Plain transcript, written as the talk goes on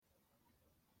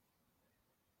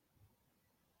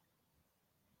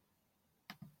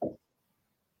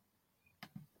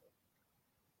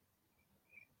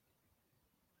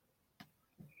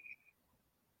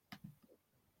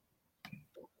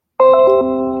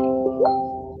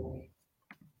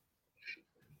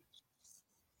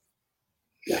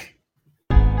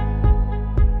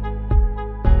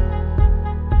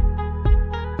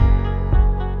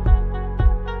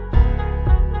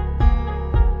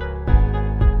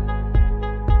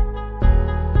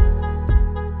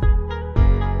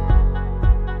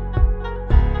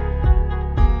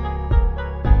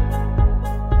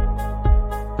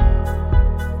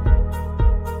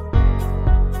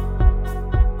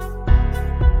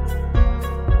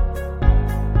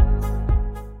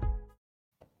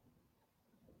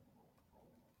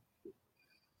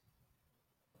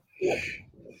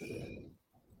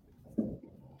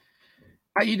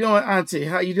How you doing, Auntie?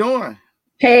 How you doing?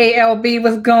 Hey LB,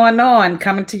 what's going on?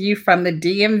 Coming to you from the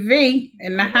DMV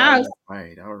in the house. All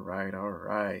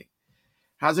right.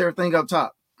 How's everything up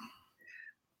top?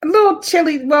 A little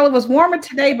chilly. Well, it was warmer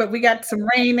today, but we got some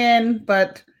rain in.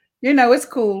 But it's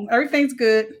cool. Everything's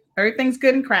good. Everything's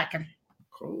good and cracking.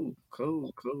 Cool.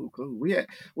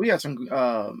 We had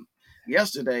some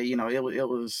yesterday. It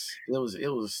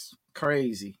was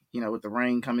crazy. With the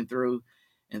rain coming through,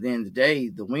 and then today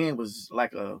the wind was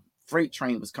like a freight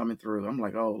train was coming through. I'm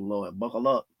like, oh Lord, buckle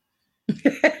up.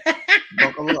 It's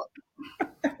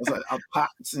like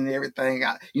pots and everything.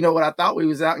 You know what? I thought we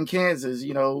was out in Kansas.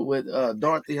 With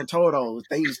Dorothy and Toto,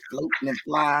 things floating and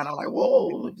flying. I'm like,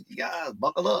 whoa, you guys,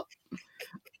 buckle up.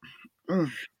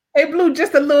 Mm. It blew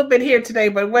just a little bit here today,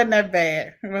 but it wasn't that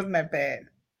bad. It wasn't that bad.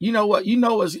 You know what?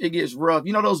 It gets rough.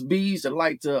 You know those bees that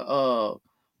like to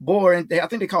bore, and I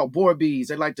think they call bore bees.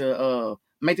 They like to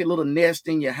make their little nest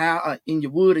in your house, in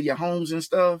your wood or your homes and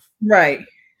stuff. Right.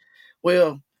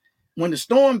 Well, when the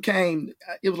storm came,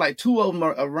 it was like two of them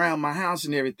around my house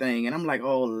and everything, and I'm like,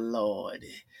 oh Lord.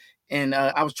 And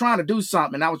I was trying to do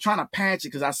something. I was trying to patch it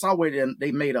because I saw where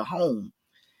they made a home.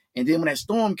 And then when that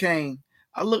storm came,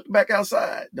 I looked back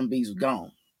outside. Them bees were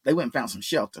gone. They went and found some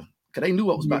shelter because they knew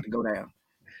what was about to go down.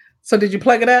 So did you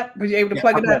plug it up? Were you able to Yeah,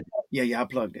 plug it up? Yeah, I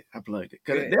plugged it.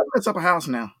 Because Good. they'll mess up a house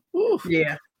now. Oof.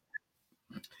 Yeah.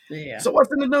 Yeah. So what's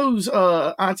in the news,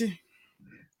 Auntie?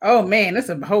 Oh man, there's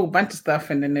a whole bunch of stuff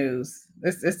in the news.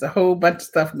 It's a whole bunch of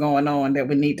stuff going on that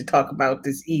we need to talk about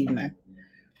this evening.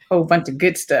 Whole bunch of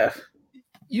good stuff.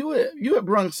 You had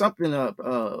brought something up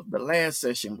the last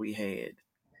session we had,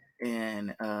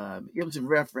 and it was in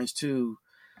reference to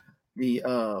the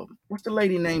what's the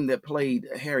lady name that played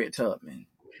Harriet Tubman?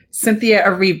 Cynthia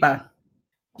Erivo.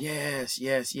 Yes.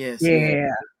 Yeah.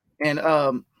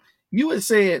 And you had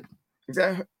said, is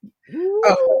that her?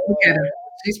 Oh, look at her.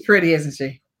 She's pretty, isn't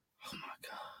she? Oh my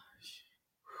gosh.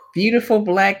 Beautiful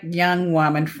black young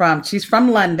woman she's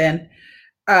from London.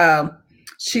 Um,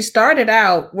 she started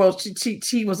out, well,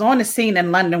 she was on the scene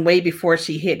in London way before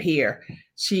she hit here.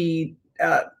 She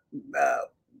uh,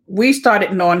 we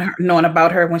started knowing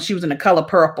about her when she was in The Color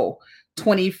Purple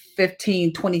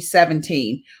 2015,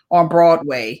 2017 on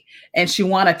Broadway, and she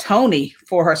won a Tony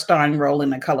for her starring role in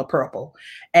The Color Purple.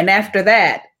 And after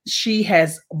that, she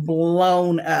has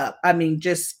blown up. I mean,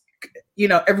 just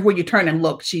everywhere you turn and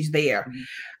look, she's there. Mm-hmm.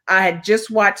 I had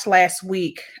just watched last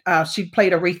week. She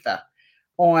played Aretha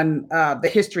on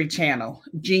the History Channel.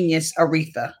 Genius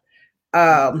Aretha.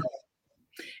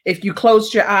 If you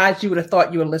closed your eyes, you would have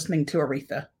thought you were listening to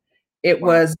Aretha. It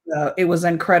was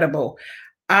incredible.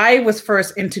 I was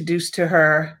first introduced to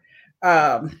her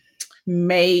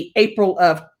April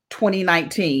of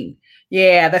 2019.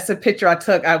 Yeah, that's a picture I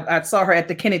took. I saw her at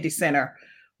the Kennedy Center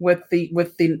with the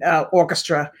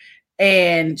orchestra,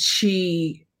 and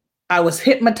I was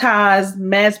hypnotized,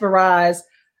 mesmerized.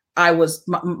 I was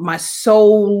my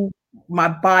soul, my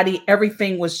body,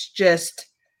 everything was just.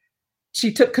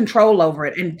 She took control over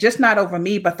it, and just not over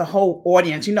me, but the whole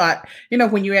audience.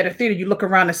 When you're at a theater, you look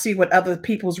around to see what other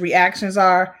people's reactions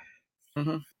are.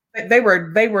 Mm-hmm. They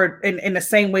were in the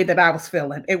same way that I was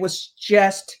feeling. It was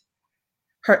just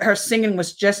her singing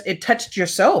was just, it touched your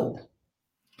soul.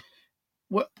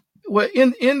 Well,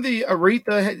 in the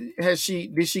Aretha,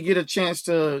 did she get a chance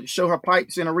to show her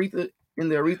pipes in the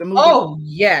Aretha movie? Oh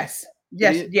yes,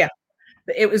 yeah.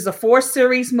 It was a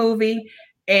 4-series movie,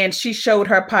 and she showed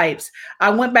her pipes. I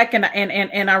went back and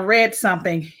I read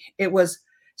something. It was,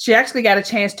 she actually got a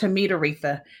chance to meet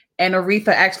Aretha, and Aretha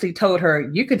actually told her,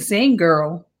 "You can sing,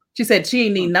 girl." She said she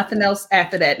didn't need nothing else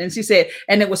after that. And she said,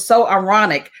 and it was so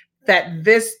ironic that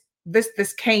this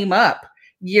came up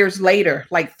years later,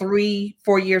 like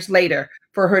 3-4 years later,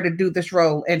 for her to do this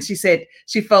role. And she said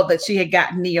she felt that she had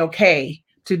gotten the okay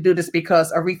to do this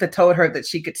because Aretha told her that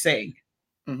she could sing.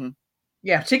 Mm-hmm.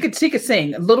 Yeah, she could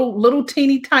sing. Little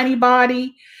teeny tiny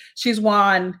body. She's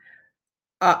won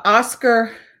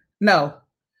Oscar, no,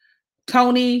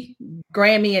 Tony,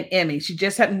 Grammy, and Emmy. She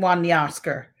just hadn't won the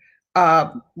Oscar.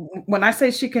 When I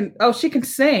say she can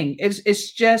sing.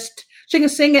 It's just, she can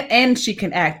sing it and she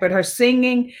can act, but her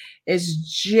singing is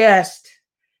just,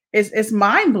 it's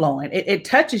mind blowing. It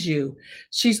touches you.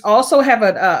 She's also have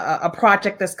a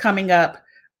project that's coming up.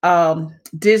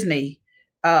 Disney.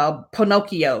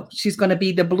 Pinocchio. She's going to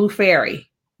be the Blue Fairy.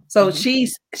 So mm-hmm.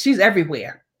 she's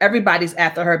everywhere. Everybody's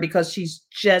after her because she's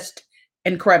just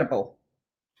incredible.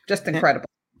 Just incredible.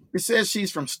 It says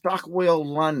she's from Stockwell,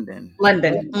 London.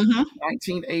 London. Mm-hmm.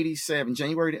 1987,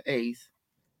 January the 8th.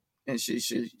 And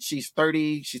she's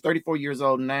 30, she's 34 years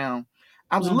old now.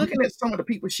 I was mm-hmm. looking at some of the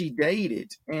people she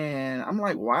dated, and I'm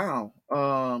like, wow.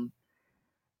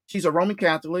 She's a Roman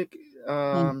Catholic.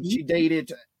 Mm-hmm. She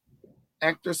dated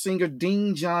actor singer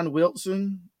Dean John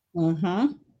Wilson.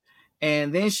 Mm-hmm.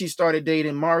 And then she started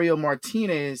dating Mario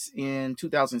Martinez in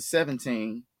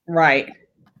 2017. Right.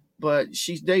 But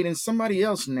she's dating somebody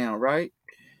else now, right?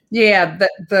 Yeah,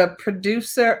 the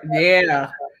producer.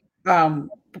 Yeah.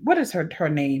 What is her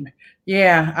name?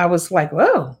 Yeah, I was like,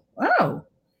 whoa, wow.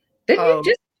 Didn't you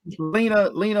just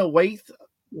Lena Waithe?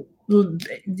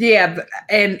 Yeah,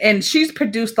 and she's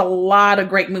produced a lot of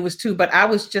great movies too, but I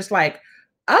was just like,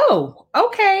 oh,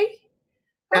 okay.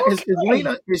 Is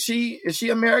Lena, is she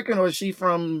American or is she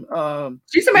from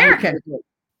She's American.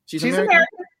 She's American.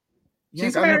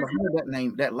 Yes, I never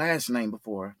heard that last name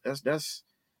before. That's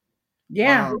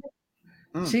yeah.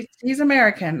 Wow. She's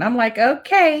American. I'm like,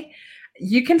 okay,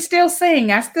 you can still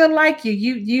sing. I still like you.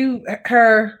 You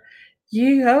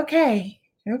okay.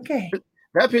 Okay.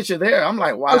 That picture there, I'm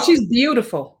like, wow. Oh, she's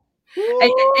beautiful.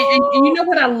 And you know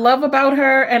what I love about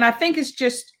her? And I think it's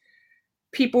just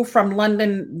people from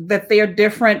London that they're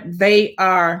different.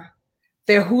 They're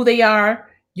who they are.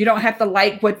 You don't have to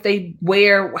like what they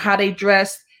wear, how they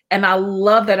dress. And I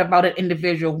love that about an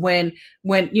individual when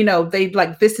they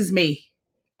like, this is me.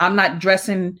 I'm not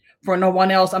dressing for no one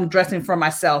else. I'm dressing for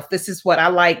myself. This is what I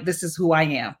like. This is who I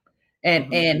am.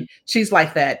 And she's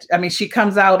like that. I mean, she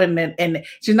comes out and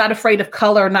she's not afraid of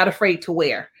color, not afraid to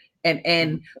wear.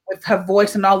 And with her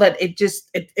voice and all that,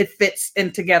 it fits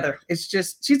in together. It's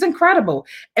just, she's incredible.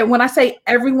 And when I say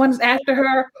everyone's after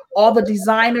her, all the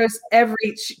designers, they're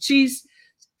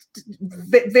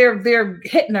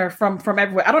hitting her from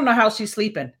everywhere. I don't know how she's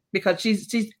sleeping because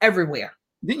she's everywhere.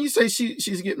 Didn't you say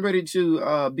she's getting ready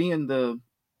to be in the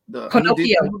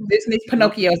Pinocchio, Disney's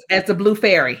Pinocchio as the Blue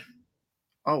Fairy?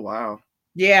 Oh wow!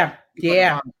 Yeah.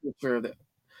 Yeah.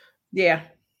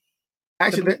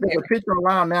 Actually, there's a picture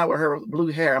online now with her blue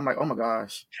hair. I'm like, oh my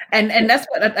gosh! And that's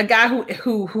what a guy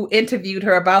who interviewed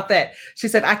her about that. She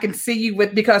said, I can see you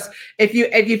with, because if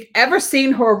you've ever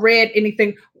seen her or read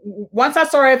anything. Once I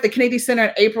saw her at the Kennedy Center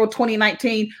in April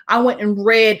 2019, I went and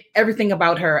read everything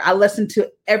about her. I listened to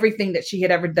everything that she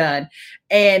had ever done.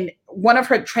 And one of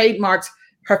her trademarks,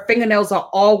 her fingernails are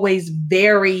always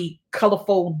very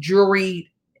colorful,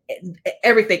 jewelry,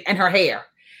 everything, and her hair.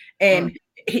 And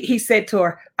he said to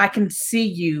her, I can see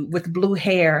you with blue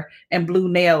hair and blue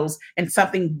nails and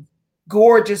something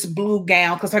gorgeous blue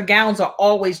gown, because her gowns are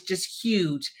always just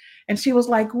huge. And she was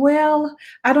like, well,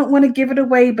 I don't want to give it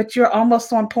away, but you're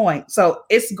almost on point. So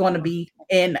it's going to be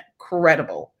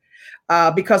incredible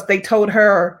because they told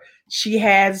her she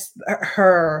has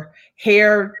her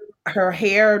hair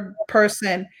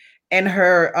person and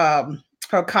her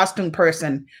costume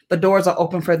person. The doors are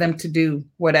open for them to do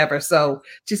whatever. So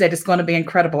she said, it's going to be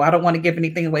incredible. I don't want to give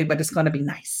anything away, but it's going to be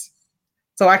nice.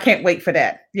 So I can't wait for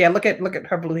that. Yeah. Look at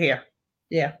her blue hair.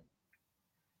 Yeah.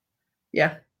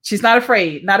 Yeah. She's not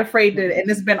afraid to, and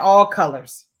it's been all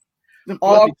colors,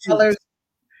 all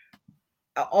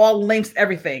lengths,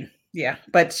 everything. Yeah.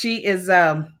 But she is,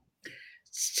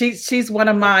 she's one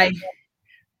of my,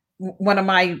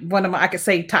 I could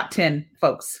say top 10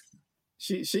 folks.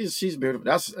 She's beautiful.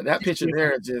 That picture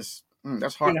there, just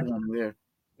that's heartwarming there.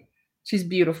 She's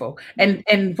beautiful. And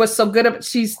what's so good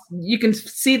about, you can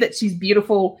see that she's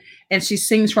beautiful and she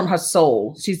sings from her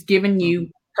soul. She's giving you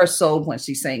her soul when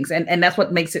she sings. And that's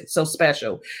what makes it so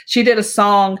special. She did a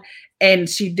song and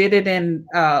she did it in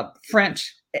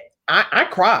French. I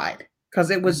cried because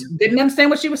didn't understand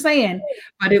what she was saying,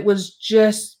 but it was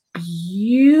just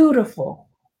beautiful.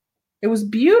 It was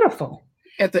beautiful.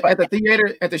 At the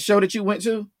theater, at the show that you went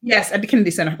to? Yes, at the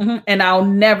Kennedy Center. Mm-hmm. And I'll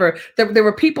never, there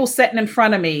were people sitting in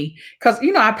front of me because,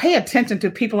 I pay attention to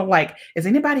people. Are like, is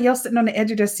anybody else sitting on the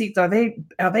edge of their seats? Are they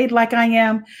like I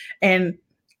am? And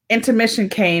intermission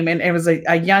came and it was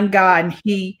a young guy and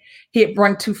he had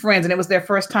brought two friends and it was their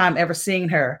first time ever seeing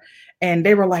her. And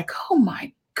they were like, oh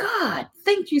my God,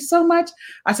 thank you so much.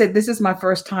 I said, this is my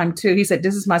first time too. He said,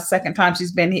 this is my second time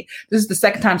she's been here. This is the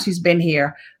second time she's been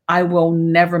here. I will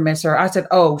never miss her. I said,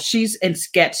 oh, she's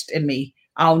sketched in me.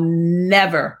 I'll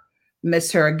never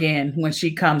miss her again when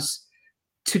she comes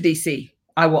to DC.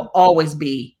 I'll always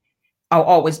be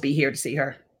here to see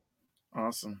her.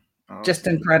 Awesome. Just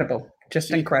incredible.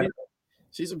 Incredible.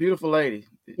 She's a beautiful lady.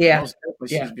 Yeah.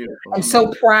 She's beautiful. And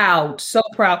so proud.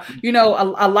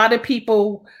 A lot of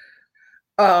people,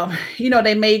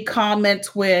 they made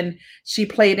comments when she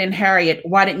played in Harriet.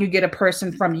 Why didn't you get a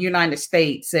person from the United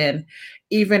States? And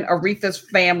even Aretha's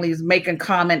family is making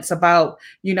comments about,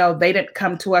 they didn't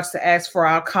come to us to ask for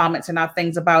our comments and our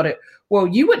things about it. Well,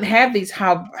 you wouldn't have these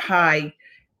high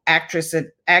actors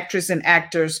and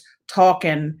actors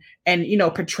talking and,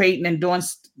 portraying and doing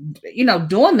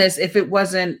doing this if it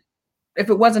wasn't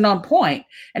on point.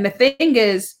 And the thing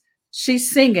is,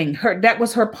 she's singing. That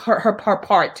was her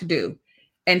part to do.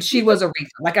 And she was Aretha.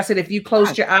 Like I said, if you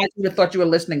closed your eyes, you would have thought you were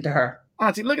listening to her.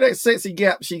 Auntie, look at that sexy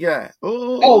gap she got.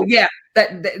 Oh yeah.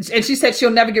 That and she said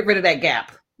she'll never get rid of that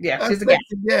gap. Yeah, she's a gap.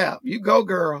 Yeah, you go,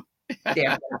 girl.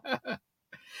 Yeah.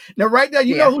 Now, right there,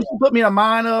 you know who she put me in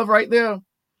mind of right there?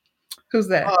 Who's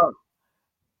that?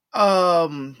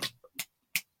 Not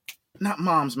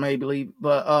Mom's Maybelline,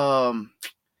 but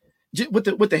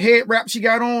with the head wrap she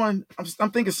got on,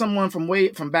 I'm thinking someone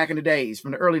from back in the days,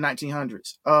 from the early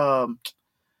 1900s.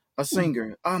 A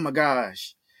singer. Oh my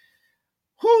gosh.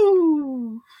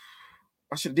 Whoo!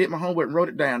 I should have did my homework and wrote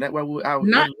it down. That way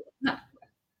Lena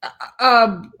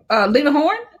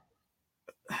Horne?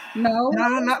 No,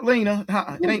 not Lena.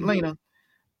 It ain't Lena.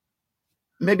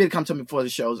 Maybe it'll come to me before the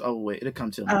show's over with. It'll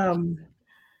come to me.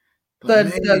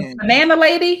 The banana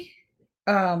lady.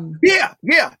 Yeah.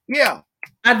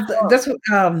 That's what.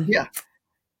 Yeah.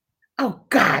 Oh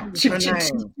God, she moved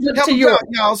to Europe.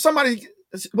 Y'all, somebody,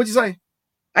 what'd you say?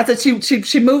 I said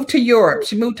she moved to Europe.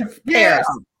 She moved to Paris.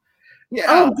 Yeah.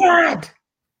 Oh God.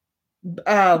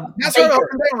 That's her up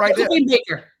and down right there.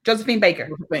 Josephine Baker.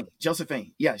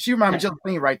 Josephine. Yeah, she reminded me of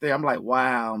Josephine right there. I'm like,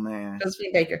 wow, man.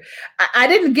 Josephine Baker. I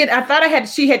didn't get. I thought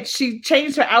she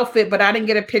changed her outfit, but I didn't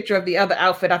get a picture of the other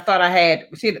outfit. I thought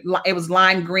it was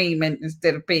lime green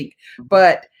instead of pink.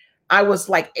 But I was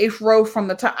like 8th row from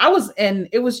the top.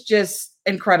 It was just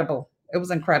incredible. It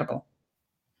was incredible.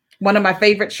 One of my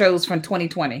favorite shows from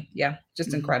 2020. Yeah,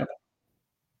 just incredible.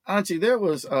 Auntie, there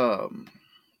was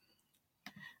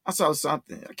I saw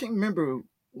something. I can't remember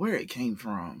where it came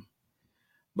from,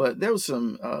 but there was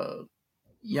some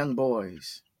young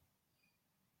boys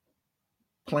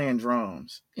playing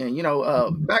drums. And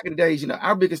back in the days,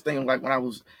 our biggest thing, like when I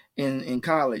was in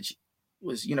college,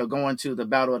 was going to the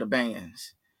Battle of the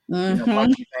Bands,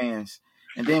 marching bands.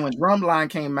 And then when Drumline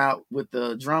came out with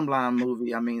the Drumline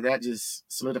movie, I mean, that just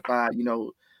solidified,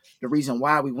 the reason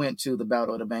why we went to the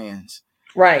Battle of the Bands.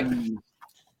 Right.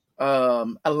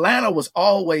 Atlanta was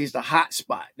always the hot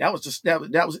spot. That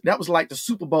was like the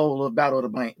Super Bowl of Battle of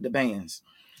the Bands.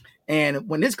 And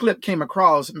when this clip came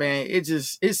across, man, it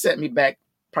set me back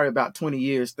probably about 20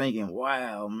 years thinking,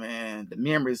 wow, man, the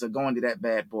memories are going to that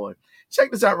bad boy.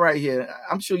 Check this out right here.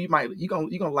 I'm sure you're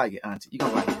gonna like it, Auntie. You're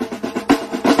gonna like it.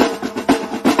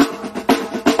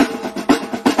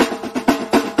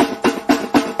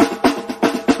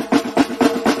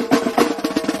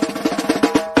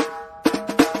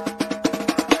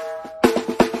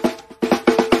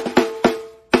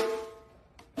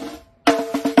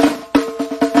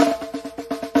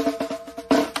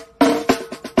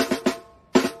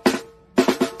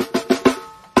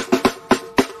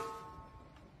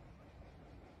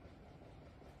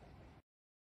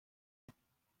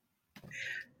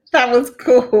 That was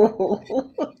cool.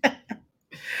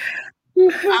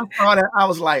 I saw that. I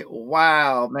was like,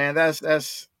 wow, man, that's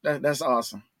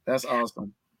awesome. That's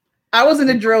awesome. I was in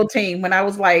the drill team when I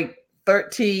was like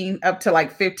 13 up to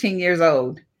like 15 years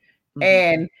old. Mm-hmm.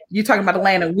 And you talking about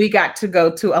Atlanta, we got to go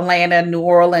to Atlanta, New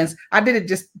Orleans. I did it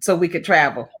just so we could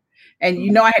travel.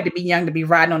 And I had to be young to be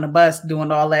riding on the bus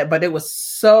doing all that, but it was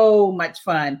so much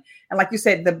fun. And like you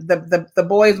said, the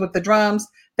boys with the drums,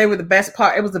 they were the best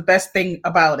part. It was the best thing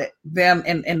about it. Them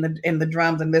and the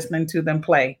drums and listening to them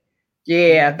play.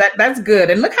 Yeah, that's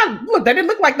good. And look, they didn't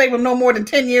look like they were no more than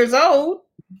 10 years old.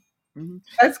 Mm-hmm.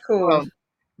 That's cool.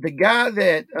 The guy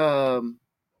that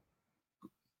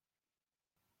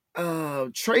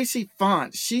Tracy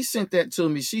Font, she sent that to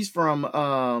me. She's from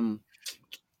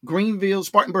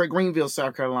Spartanburg, Greenville,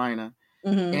 South Carolina.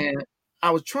 Mm-hmm. And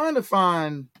I was trying to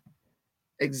find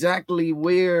exactly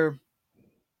where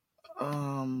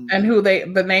and who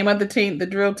the name of the team, the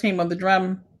drill team of the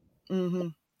drum. Mm-hmm.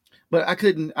 But I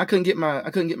couldn't get my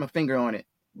finger on it.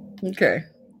 Okay.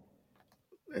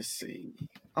 Let's see.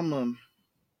 Bear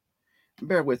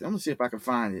with me. I'm gonna see if I can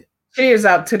find it. Cheers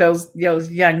out to those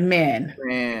young men.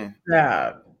 Man.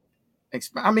 I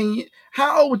mean,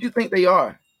 how old would you think they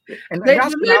are? And they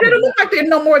don't look like they're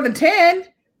no more than 10.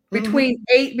 Between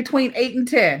 8 and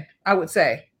 10, I would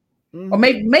say. Mm-hmm. Or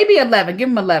maybe 11. Give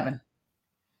them 11.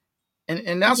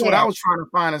 And that's what I was trying to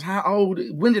find is how old,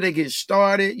 when did they get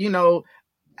started?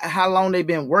 How long they've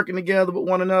been working together with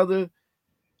one another.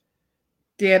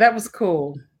 Yeah, that was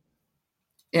cool.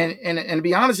 And to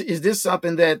be honest, is this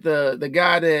something that the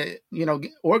guy that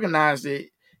organized it,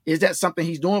 is that something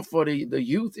he's doing for the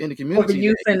youth in the community? For the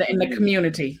youth in the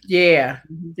community. Yeah.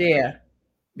 Yeah.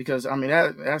 Because I mean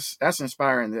that's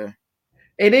inspiring there.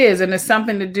 It is, and it's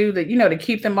something to do that, to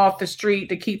keep them off the street,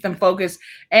 to keep them focused,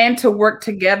 and to work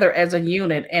together as a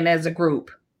unit and as a group.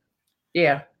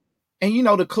 Yeah. And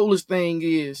the coolest thing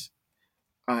is,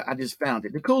 I just found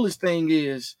it. The coolest thing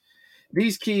is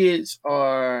these kids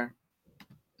are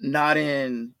not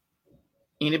in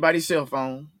anybody's cell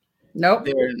phone. Nope.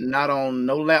 They're not on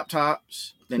no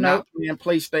laptops. They're not playing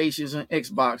PlayStations and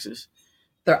Xboxes.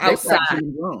 They're outside.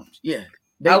 Drums. Yeah.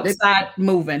 Outside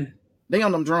moving. They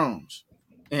on them drums.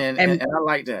 And I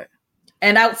like that.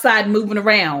 And outside moving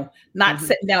around, not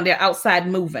sitting down there, outside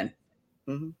moving.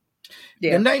 Mm-hmm.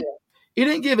 Yeah. He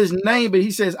didn't give his name, but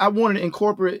he says, I wanted to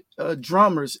incorporate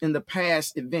drummers in the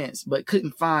past events, but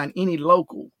couldn't find any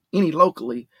locally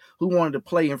who wanted to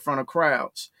play in front of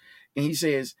crowds. And he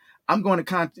says, I'm going to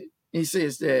contact. He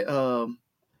says that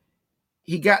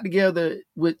he got together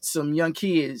with some young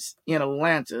kids in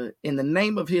Atlanta, and the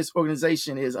name of his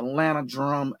organization is Atlanta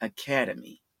Drum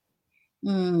Academy.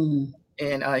 Mm.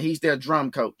 And he's their drum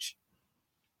coach.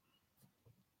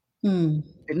 Mm.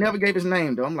 It never gave his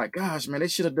name, though. I'm like, gosh, man, they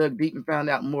should have dug deep and found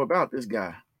out more about this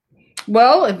guy.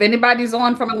 Well, if anybody's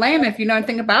on from Atlanta, if you know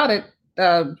anything about it,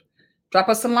 drop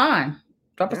us a line.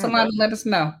 Drop us a line and let us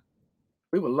know.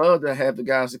 We would love to have the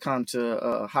guys to come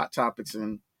to Hot Topics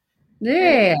and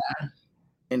do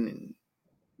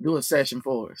a session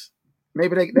for us.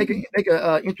 Maybe they can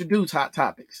introduce Hot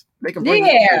Topics. They can bring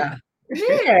yeah.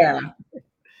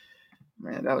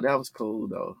 Man, that was cool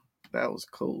though. That was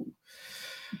cool.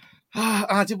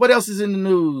 Auntie, what else is in the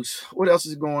news? What else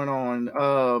is going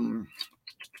on?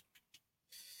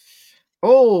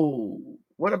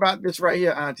 What about this right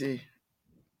here, Auntie?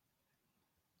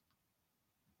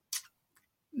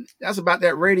 That's about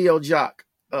that radio jock.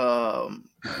 And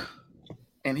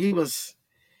he was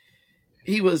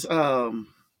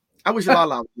I wish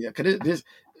Lala was here, because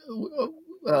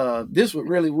this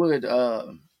would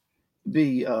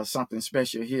be something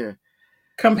special here.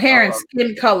 Comparing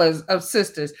skin colors of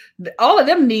sisters. All of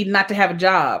them need not to have a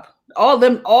job.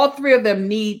 All three of them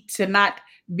need to not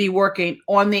be working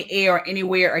on the air or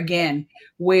anywhere again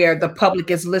where the public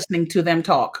is listening to them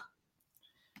talk.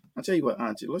 I'll tell you what,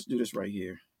 Auntie, let's do this right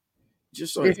here.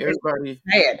 Just so that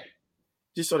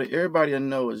everybody will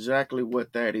know exactly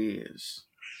what that is.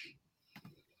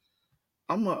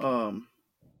 I'm gonna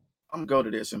go to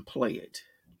this and play it.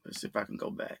 Let's see if I can go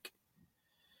back.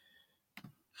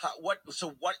 What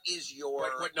is your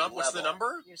what number? What's the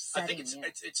number? I think it's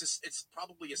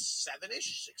probably a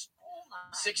 7-ish,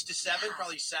 6 to 7,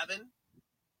 probably 7.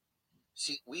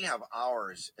 See, we have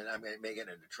ours, and I may get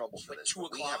into trouble for this. 2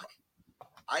 o'clock.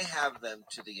 I have them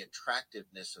to the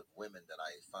attractiveness of women that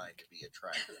I find to be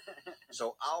attractive.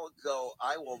 So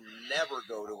I will never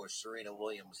go to a Serena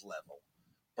Williams level,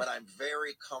 but I'm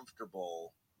very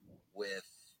comfortable with,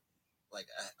 like,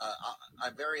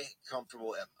 I'm very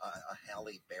comfortable at a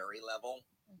Halle Berry level.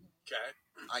 Okay.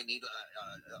 I need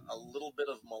a little bit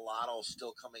of mulatto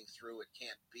still coming through. It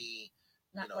can't be,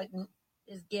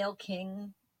 is Gayle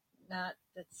King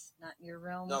that's not your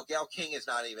realm? No, Gayle King is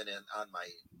not even on my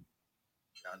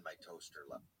toaster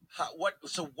level.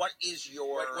 What is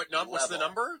your what number? What's the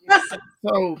number?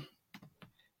 So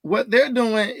what they're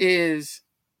doing is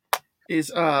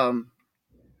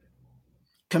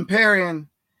comparing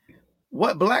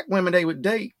what black women they would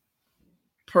date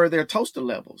per their toaster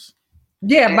levels.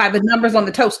 Yeah, by the numbers on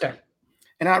the toaster.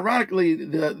 And ironically,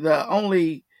 the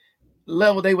only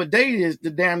level they would date is the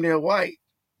damn near white.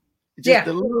 Just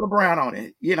a little brown on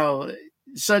it,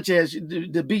 such as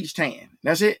the beach tan.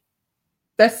 That's it.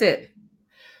 That's it.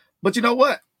 But you know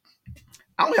what?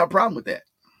 I don't have a problem with that.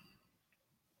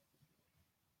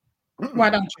 Why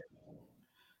don't you?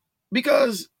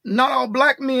 Because not all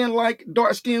black men like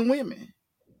dark-skinned women.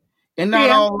 And not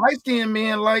all light-skinned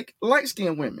men like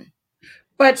light-skinned women.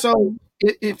 But so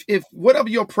if whatever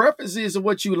your preference is of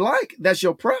what you like, that's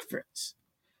your preference.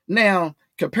 Now,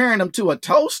 comparing them to a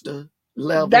toaster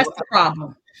level, that's the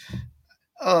problem.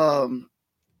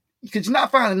 Could you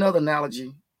not find another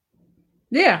analogy?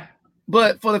 Yeah.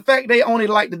 But for the fact they only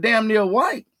like the damn near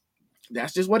white,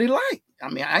 that's just what he like. I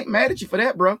mean, I ain't mad at you for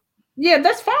that, bro. Yeah,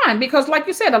 that's fine. Because like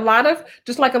you said, a lot of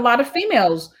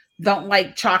females don't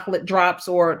like chocolate drops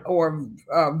or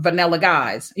vanilla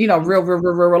guys,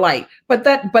 real light. But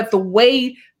the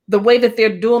way that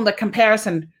they're doing the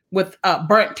comparison with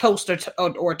burnt toaster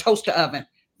or toaster oven,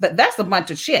 that's a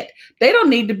bunch of shit. They don't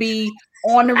need to be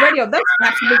on the radio. That's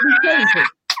absolutely crazy.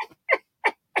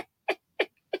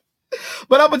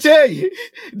 But I'm gonna tell you,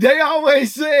 they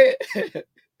always said,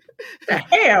 "The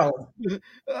hell,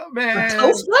 man." A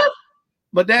toaster?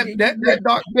 But that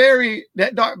dark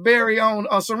berry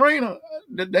on Serena,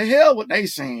 the hell what they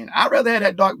saying. I'd rather have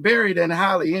that dark berry than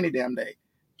Halle any damn day.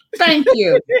 Thank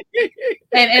you.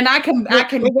 And I can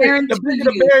guarantee the bigger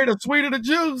the berry, the sweeter the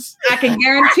juice. I can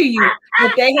guarantee you,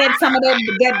 if they had some of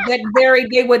that berry,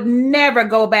 they would never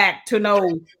go back to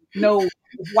no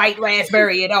white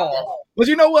raspberry at all. But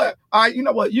you know what? You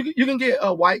know what? You can get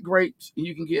white grapes and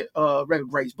you can get regular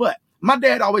grapes. But my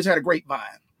dad always had a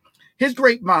grapevine. His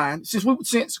grapevine,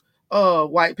 since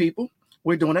white people,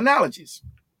 we're doing analogies.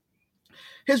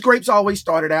 His grapes always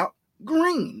started out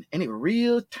green and they were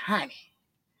real tiny,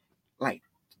 like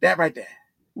that right there,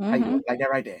 like that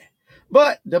right there.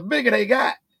 But the bigger they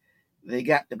got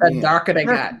the darker they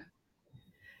got.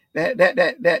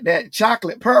 That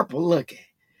chocolate purple looking.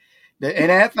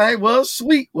 And that thing was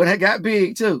sweet when it got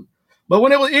big too. But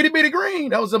when it was itty bitty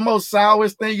green, that was the most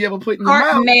sourest thing you ever put in your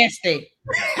mouth. Nasty.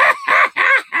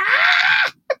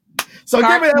 So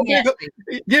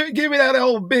give me that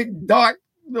old big dark.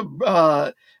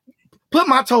 Put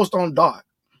my toast on dark.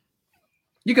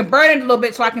 You can burn it a little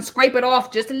bit so I can scrape it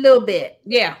off just a little bit.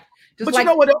 Yeah. But you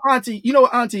know what, Auntie,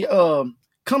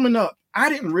 coming up, I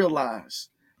didn't realize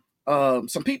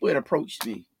some people had approached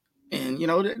me. And,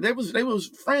 they was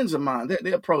friends of mine.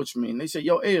 They approached me and they said,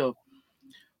 yo, El,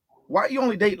 why you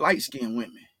only date light-skinned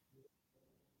women?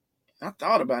 I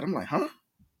thought about it. I'm like, huh?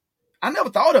 I never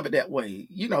thought of it that way.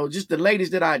 Just the ladies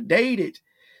that I dated,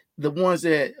 the ones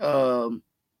that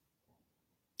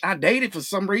I dated for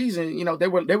some reason, they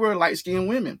were light-skinned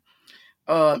women.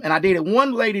 And I dated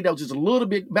one lady that was just a little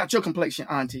bit about your complexion,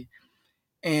 Auntie.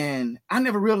 And I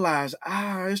never realized,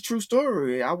 it's a true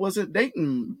story. I wasn't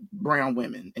dating brown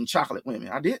women and chocolate women.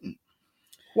 I didn't.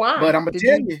 Why? But I'm going to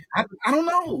tell you, I don't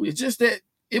know. It's just that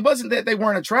it wasn't that they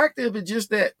weren't attractive. It's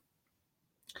just that,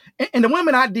 and the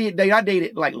women I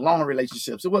dated like long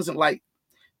relationships. It wasn't like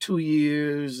 2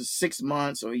 years, 6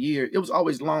 months, or a year. It was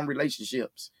always long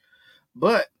relationships.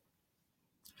 But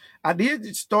I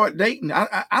did start dating.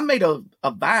 I made a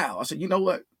vow. I said, you know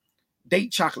what?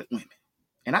 Date chocolate women.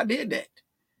 And I did that.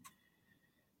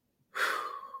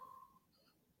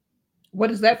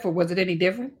 What is that for? Was it any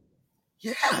different?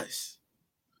 Yes.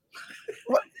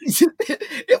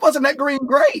 It wasn't that green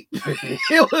grape.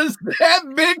 It was that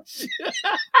big.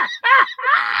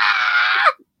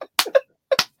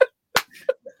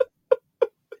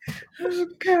 Oh,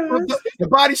 the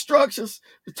body structures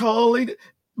totally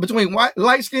between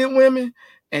light-skinned women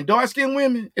and dark-skinned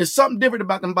women is something different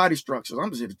about them body structures.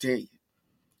 I'm just here to tell you.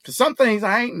 Because some things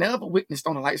I ain't never witnessed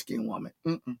on a light-skinned woman.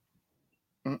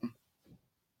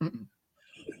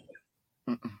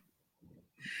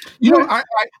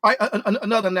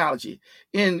 Another analogy.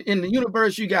 In the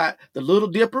universe, you got the Little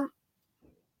Dipper,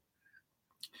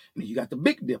 and you got the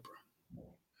Big Dipper.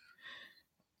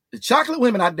 The chocolate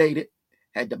women I dated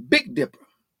had the Big Dipper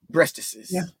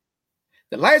breastises. Yeah.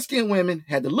 The light-skinned women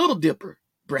had the Little Dipper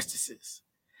breastises.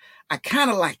 I kind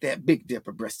of like that Big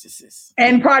Dipper breastises.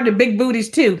 And probably the big booties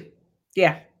too.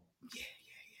 Yeah.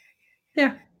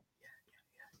 Yeah.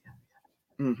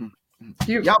 Mm-hmm.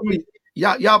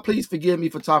 Y'all please forgive me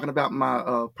for talking about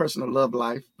my personal love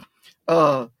life.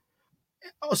 So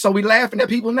we laughing at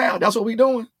people now. That's what we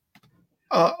doing.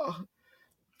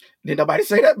 Did nobody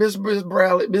say that, Miss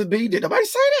Bradley, Miss B? Did nobody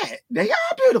say that? They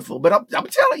are beautiful, but I'm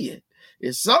telling you,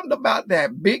 it's something about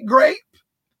that big grape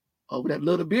over that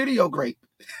little video grape.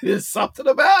 There's something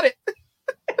about it.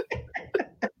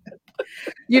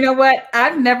 You know what?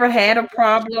 I've never had a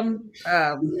problem.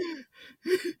 I've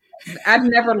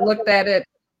never looked at it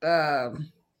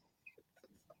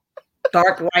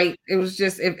dark, light. It was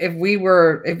just if we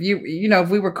were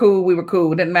cool, we were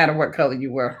cool. It didn't matter what color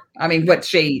you were. I mean, what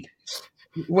shade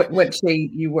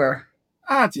you were.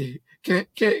 Auntie,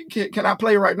 can I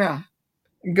play right now?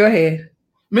 Go ahead.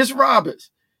 Miss Roberts,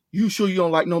 you sure you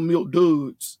don't like no milk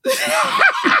dudes?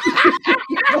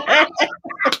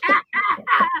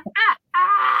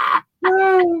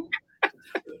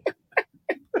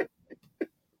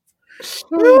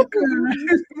 Oh gosh.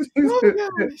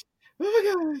 Oh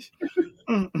gosh.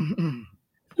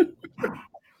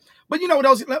 But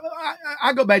those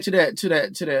I go back to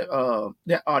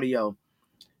that audio.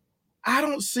 I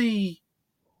don't see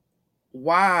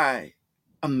why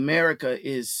America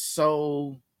is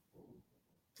so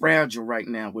fragile right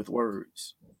now with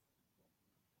words.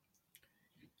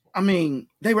 I mean,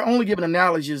 they were only giving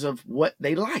analogies of what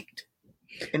they liked.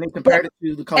 And they compared it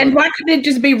to the color. And why couldn't it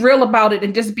just be real about it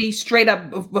and just be straight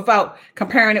up without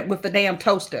comparing it with the damn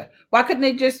toaster? Why couldn't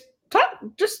they just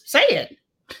say it?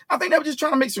 I think they were just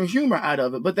trying to make some humor out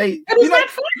of it, but it was not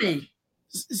funny.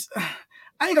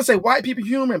 I ain't gonna say white people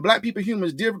humor and black people humor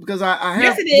is different because I have.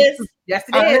 Yes, it is. Yes,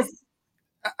 it is.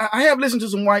 I have listened to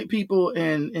some white people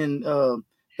and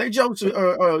their jokes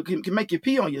can make you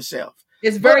pee on yourself.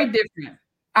 It's very different.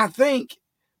 I think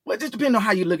Well, it just depends on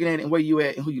how you're looking at it and where you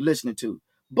at and who you're listening to.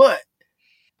 But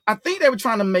I think they were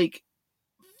trying to make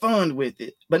fun with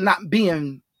it, but not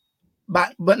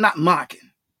not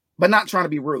mocking, but not trying to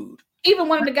be rude. Even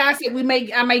one of the guys said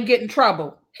I may get in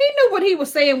trouble. He knew what he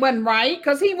was saying wasn't right,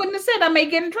 because he wouldn't have said I may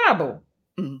get in trouble.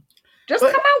 Mm-hmm. Just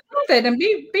come out with it and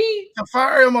be to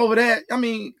fire him over that. I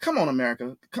mean, come on,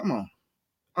 America. Come on.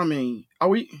 I mean,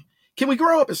 can we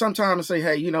grow up at some time and say,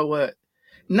 hey, you know what?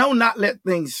 No, not let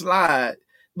things slide,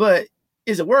 but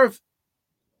is it worth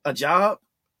a job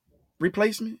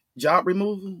replacement, job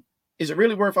removal? Is it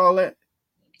really worth all that?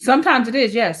 Sometimes it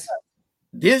is, yes.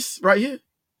 This right here?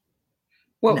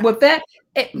 Well, no. With that,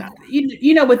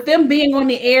 you know, with them being on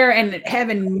the air and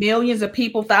having millions of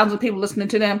people, thousands of people listening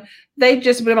to them, they've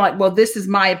just been like, well, this is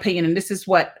my opinion and this is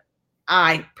what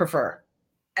I prefer.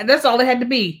 And that's all it had to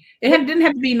be. Didn't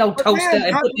have to be no toaster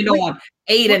and putting it on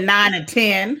 8 and 9 and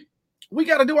 10. We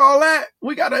got to do all that.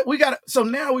 We got to. So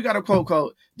now we got a quote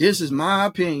called, this is my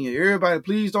opinion. Everybody,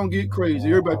 please don't get crazy.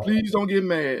 Everybody, please don't get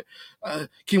mad.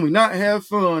 Can we not have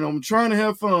fun? I'm trying to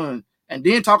have fun. And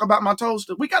then talk about my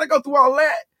toaster. We got to go through all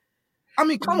that. I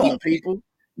mean, come on, people.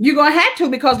 You're going to have to,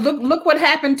 because look what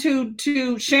happened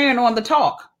to Sharon on the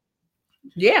talk.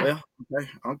 Yeah. Well,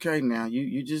 okay. Now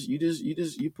you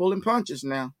pulling punches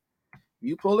now.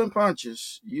 You pulling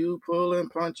punches.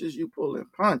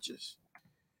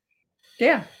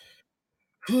 Yeah.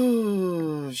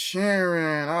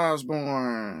 Sharon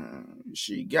Osborne.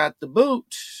 She got the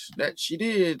boot that she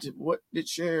did. What did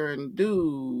Sharon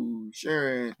do?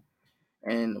 Sharon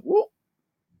and whoop.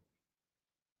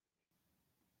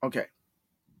 Okay.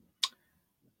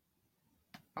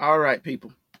 All right,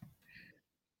 people.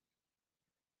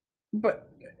 But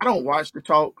I don't watch the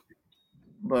talk,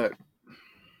 but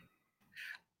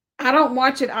I don't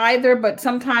watch it either. But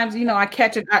sometimes, you know, I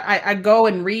catch it. I go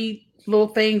and read little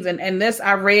things, and this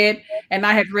I read, and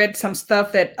I had read some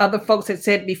stuff that other folks had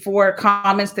said before,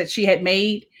 comments that she had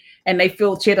made, and they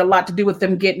feel she had a lot to do with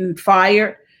them getting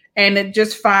fired. And it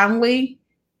just finally,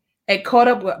 it caught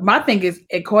up. My thing is,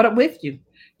 it caught up with you.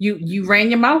 You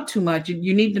ran your mouth too much.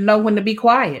 You need to know when to be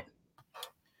quiet.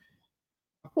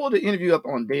 I pulled the interview up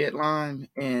on Deadline,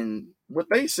 and what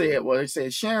they said was, they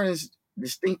said Sharon's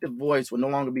distinctive voice will no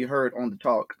longer be heard on the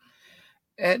talk.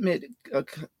 Amid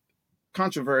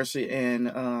controversy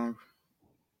and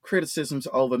criticisms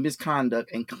over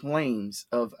misconduct and claims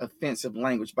of offensive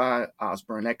language by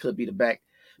Osborne. That could be the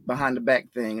behind the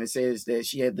back thing. And it says that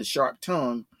she had the sharp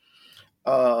tongue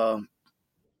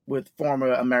with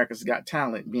former America's Got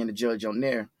Talent being the judge on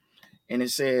there. And it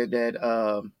said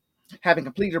that having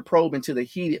completed a probe into the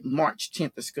heated March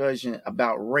 10th discussion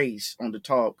about race on the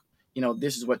talk, you know,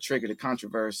 this is what triggered the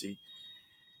controversy.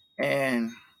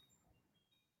 And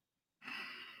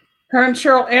her and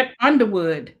Cheryl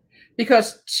Underwood,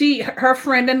 because her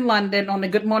friend in London on the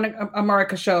Good Morning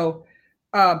America show,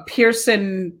 Pierce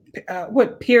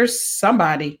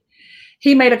somebody,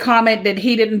 he made a comment that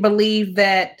he didn't believe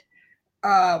that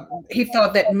he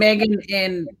thought that Meghan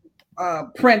and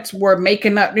Prince were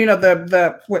making up, you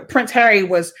know, what Prince Harry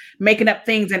was making up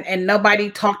things, and nobody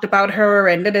talked about her,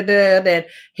 and that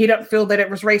he don't feel that it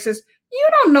was racist. You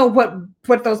don't know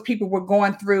what those people were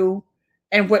going through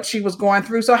and what she was going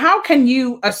through. So how can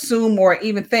you assume or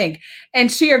even think?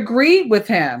 And she agreed with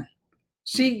him.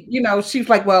 She, you know, she's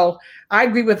like, well, I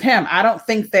agree with him. I don't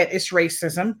think that it's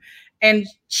racism. And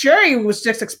Sherry was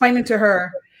just explaining to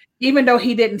her, even though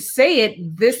he didn't say it,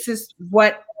 this is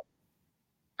what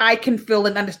I can feel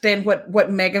and understand what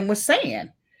Meghan was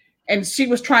saying. And she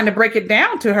was trying to break it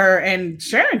down to her, and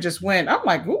Sharon just went, I'm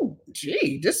like, ooh,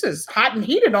 gee, this is hot and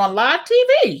heated on live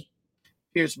TV.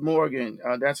 Here's Morgan.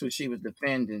 That's who she was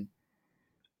defending.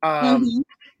 Well,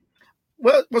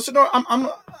 so no,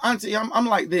 I'm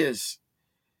like this.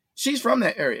 She's from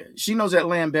that area. She knows that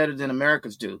land better than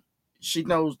Americans do. She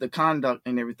knows the conduct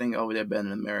and everything over there better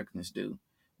than Americans do.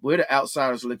 We're the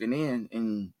outsiders looking in,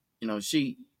 and you know,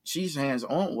 she's hands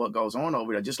on what goes on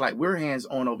over there, just like we're hands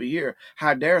on over here.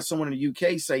 How dare someone in the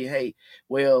UK say, hey,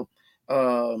 well,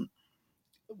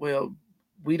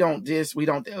 we don't this, we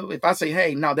don't. If I say,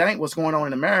 hey, no, that ain't what's going on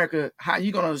in America, how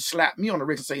you gonna slap me on the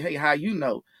wrist and say, hey, how you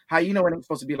know it ain't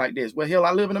supposed to be like this? Well, hell,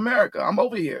 I live in America. I'm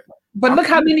over here. But look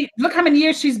how many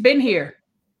years she's been here.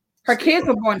 Her kids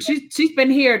were born. She's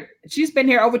been here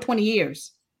over 20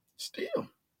 years. Still.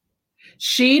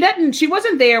 She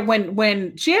wasn't there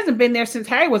when she hasn't been there since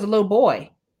Harry was a little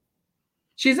boy.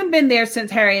 She hasn't been there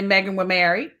since Harry and Meghan were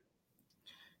married.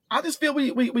 I just feel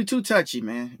we too touchy,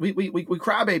 man. We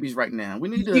crybabies right now. We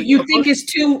need to. You think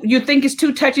it's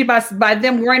too touchy by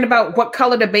them worrying about what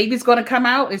color the baby's going to come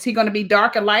out? Is he going to be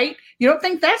dark or light? You don't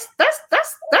think that's a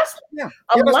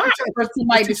lot for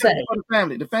somebody to say? For the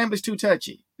family. The family's too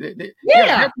touchy. They're too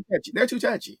touchy. They're too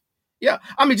touchy. Yeah.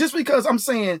 I mean, just because I'm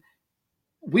saying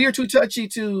we are too touchy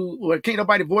or can't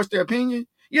nobody voice their opinion.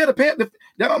 Yeah, that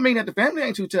don't mean that the family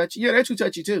ain't too touchy. Yeah, they're too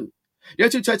touchy too. They're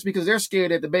too touchy because they're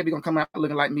scared that the baby gonna come out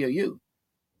looking like me or you.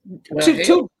 Well,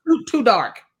 too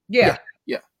dark. Yeah.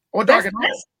 Or dark at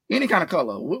all. Any kind of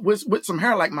color with some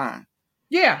hair like mine.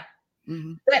 Yeah.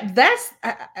 Mm-hmm. That's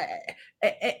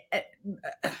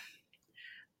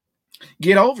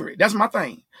get over it. That's my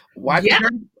thing. Wipe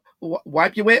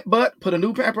your wet butt, put a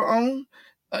new pamper on,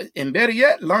 and better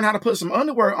yet, learn how to put some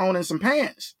underwear on and some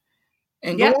pants,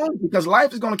 and go on, because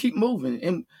life is going to keep moving.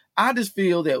 And I just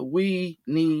feel that we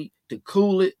need to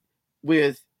cool it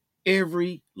with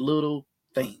every little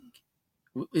thing.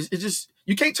 It's just,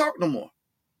 you can't talk no more.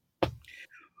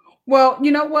 Well,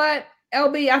 you know what,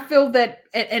 LB, I feel that,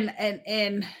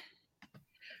 and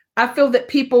I feel that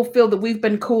people feel that we've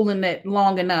been cooling it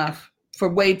long enough, for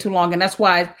way too long, and that's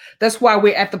why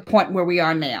we're at the point where we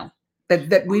are now.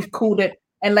 That we've cooled it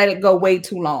and let it go way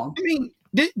too long. I mean,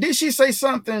 did she say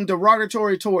something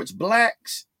derogatory towards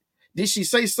blacks? Did she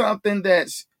say something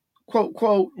that's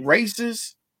quote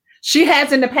racist? She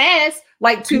has in the past,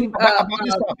 like to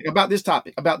about this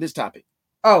topic.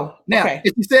 Oh, now, okay.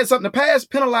 If you said something in the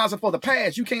past, penalize her for the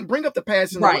past. You can't bring up the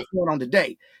past and what's going on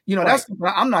today. You know, that's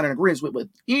I'm not in agreement with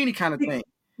any kind of thing.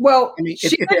 Well, I mean,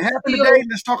 if it happened today,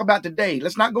 let's talk about today.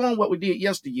 Let's not go on what we did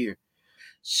yesteryear.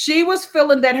 She was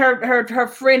feeling that her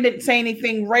friend didn't say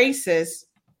anything racist,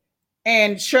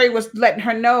 and Sherry was letting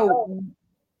her know,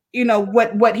 you know,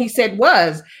 what he said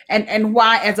was, and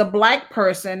why, as a black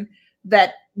person,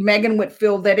 that Megan would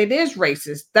feel that it is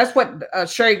racist. That's what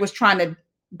Sherry was trying to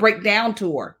break down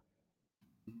to her.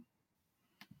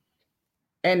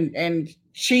 And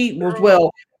she was,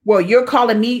 well, you're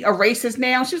calling me a racist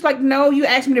now? She's like, no, you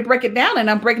asked me to break it down, and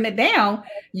I'm breaking it down.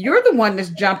 You're the one that's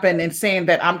jumping and saying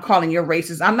that I'm calling you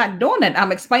racist. I'm not doing it.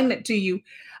 I'm explaining it to you.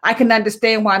 I can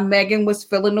understand why Megan was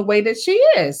feeling the way that she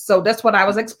is. So that's what I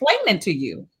was explaining to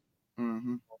you.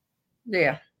 Mm-hmm.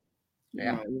 Yeah.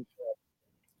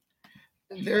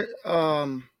 There,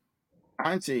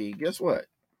 Auntie, guess what?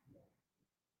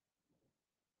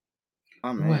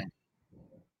 Oh man. What?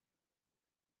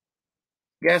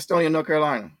 Gastonia, North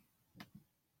Carolina.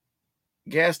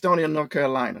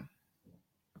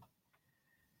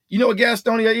 You know what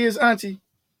Gastonia is, Auntie?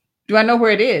 Do I know where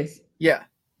it is? Yeah.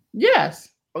 Yes.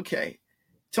 Okay.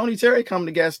 Tony Terry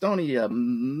coming to Gastonia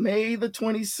May the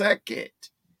 22nd.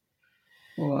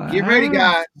 Wow. Get ready,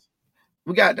 guys.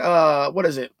 We got what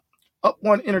is it? Up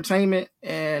One Entertainment,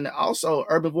 and also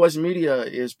Urban Voice Media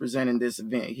is presenting this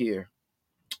event here.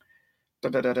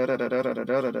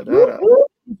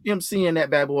 MCing that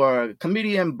bad boy,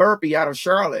 comedian Burpee out of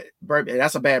Charlotte. Burpee,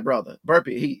 that's a bad brother.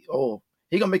 Burpee, he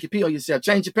gonna make you pee on yourself.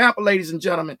 Change your pamper, ladies and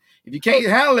gentlemen. If you can't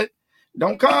handle it,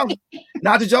 don't come.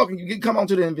 Not to joking. You can come on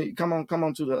to the event. Come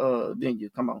on to the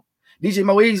venue. Come on. DJ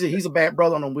Mo Easy, he's a bad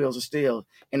brother on them wheels of steel.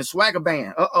 And the Swagger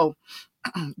Band.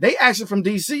 They actually from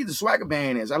DC, the Swagger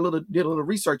Band is. I did a little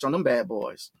research on them bad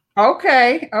boys.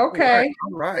 Okay. All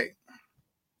right.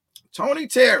 Tony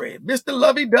Terry, Mr.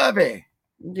 Lovey Dovey.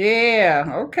 Yeah,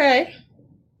 okay.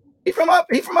 He from up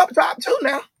top too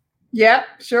now. Yep,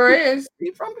 sure is.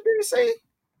 He from the DC.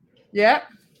 Yep.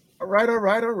 All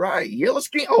right. Yellow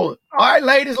skin. Oh, all right,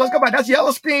 ladies, let's go back. That's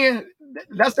yellow skin.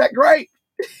 That's that grape.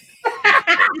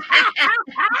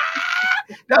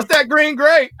 That's that green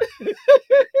grape.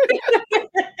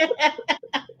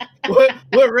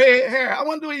 What red hair? I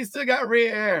wonder if he still got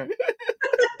red hair.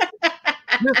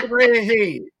 Mr.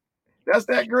 Redhead. That's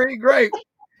that green grape.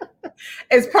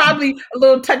 It's probably a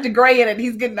little touch of gray in it.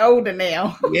 He's getting older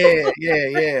now.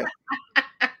 Yeah.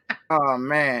 Oh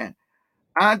man.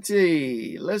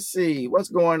 Auntie, let's see what's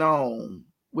going on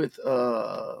with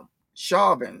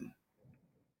Chauvin.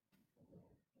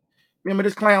 Remember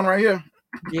this clown right here?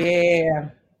 Yeah.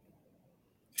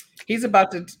 He's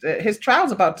about to his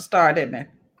trial's about to start, isn't it?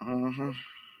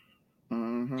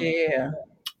 Mm-hmm. Yeah.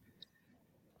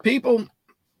 People,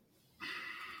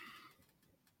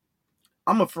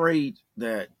 I'm afraid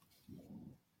that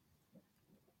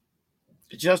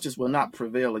justice will not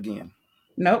prevail again.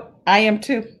 Nope, I am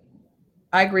too.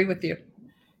 I agree with you.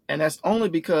 And that's only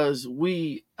because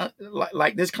we,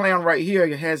 like this clown right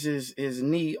here has his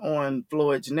knee on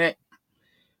Floyd's neck.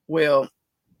 Well,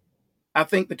 I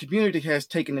think the community has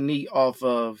taken the knee off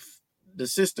of the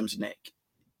system's neck.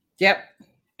 Yep.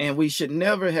 And we should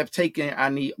never have taken our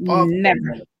knee off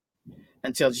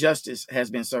until justice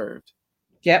has been served.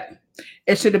 Yep.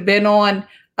 It should have been on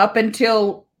up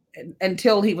until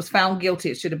he was found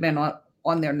guilty. It should have been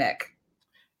on their neck.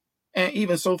 And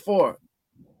even so far,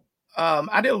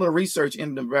 I did a little research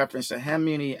into reference to how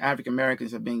many African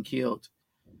Americans have been killed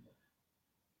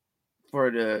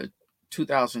for the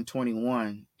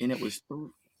 2021, and it was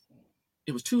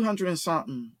 200 and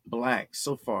something blacks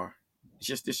so far,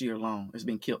 just this year alone, has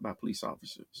been killed by police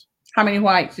officers. How many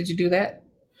whites? Did you do that?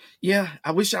 Yeah,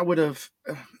 I wish I would have.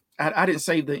 I didn't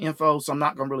save the info, so I'm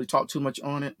not going to really talk too much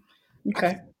on it.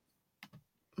 Okay.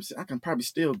 I can probably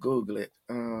still Google it.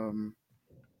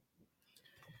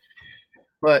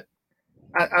 But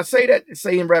I say that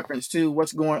in reference to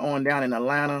what's going on down in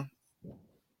Atlanta.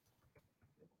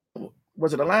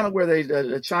 Was it Atlanta where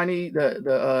the Chinese,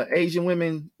 the Asian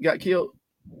women got killed?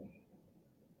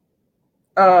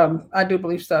 I do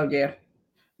believe so. Yeah.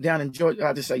 Down in Georgia,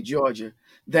 I just say Georgia.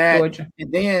 Georgia.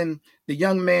 And then the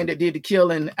young man that did the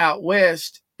killing out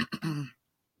west,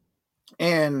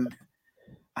 and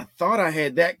I thought I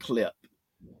had that clip.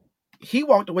 He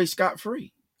walked away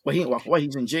scot-free. Well, he didn't walk away;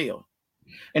 he's in jail.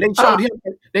 And they showed him.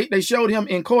 They showed him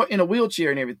in court in a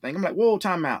wheelchair and everything. I'm like, whoa,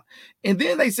 time out. And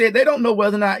then they said they don't know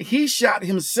whether or not he shot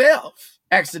himself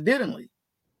accidentally.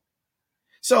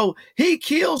 So he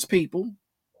kills people,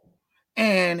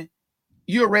 and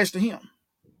you arrested him.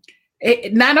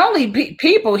 Not only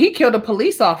people, he killed a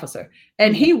police officer,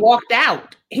 and he walked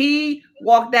out. He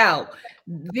walked out.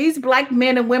 These black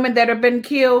men and women that have been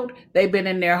killed, they've been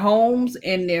in their homes,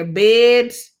 in their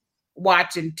beds,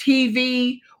 watching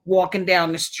TV, walking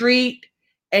down the street,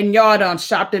 and y'all done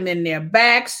shot them in their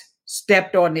backs,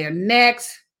 stepped on their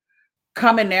necks,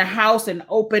 come in their house and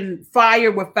open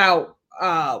fire without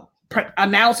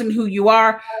announcing who you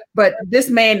are. But this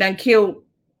man done killed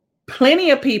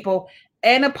plenty of people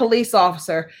and a police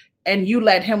officer, and you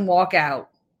let him walk out.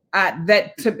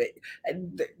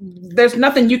 There's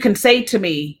nothing you can say to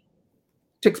me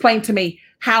to explain to me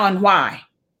how and why.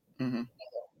 Mm-hmm.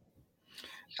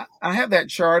 I have that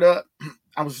chart up.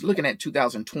 I was looking at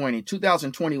 2020.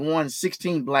 2021,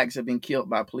 16 blacks have been killed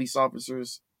by police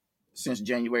officers since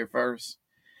January 1st.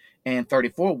 And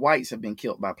 34 whites have been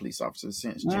killed by police officers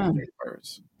since January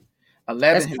 1st.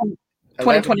 11.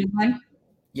 2021?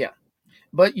 Yeah.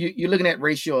 But you're looking at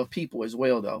ratio of people as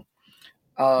well, though.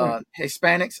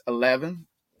 Hispanics, 11.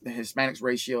 The Hispanics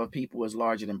ratio of people is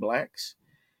larger than blacks.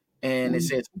 And it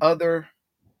says other,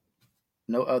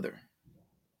 no other.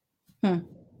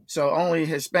 So only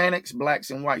Hispanics,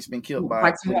 blacks, and whites been killed by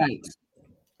blacks and whites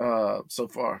so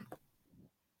far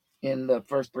in the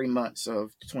first 3 months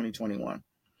of 2021.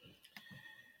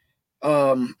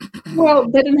 Well,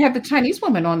 they didn't have the Chinese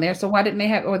women on there, so why didn't they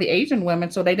have, or the Asian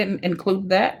women? So they didn't include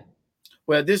that.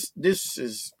 Well, this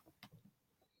is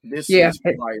prior,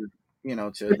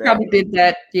 to they probably did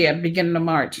that, beginning of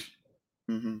March.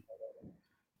 Mm-hmm.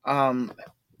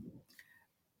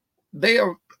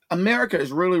 America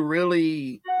is really,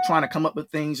 really trying to come up with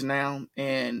things now,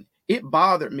 and it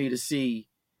bothered me to see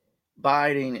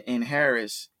Biden and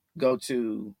Harris go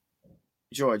to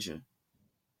Georgia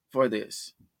for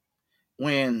this,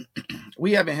 when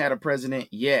we haven't had a president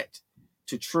yet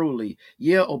to truly,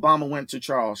 Obama went to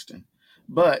Charleston,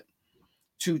 but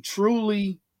to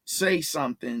truly say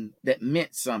something that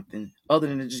meant something other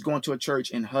than just going to a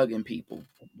church and hugging people.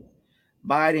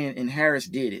 Biden and Harris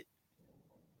did it.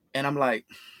 And I'm like,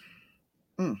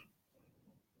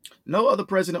 no other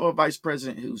president or vice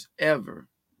president who's ever,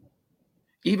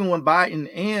 even when Biden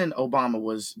and Obama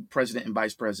was president and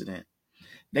vice president,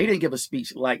 they didn't give a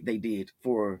speech like they did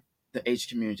for the Asian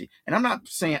community. And I'm not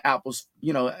saying apples,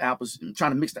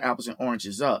 trying to mix the apples and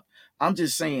oranges up. I'm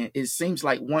just saying it seems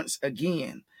like once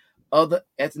again, other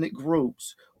ethnic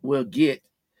groups will get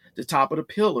the top of the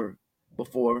pillar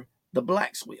before the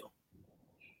blacks will.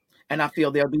 And I feel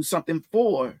they'll do something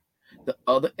for the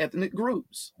other ethnic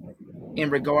groups in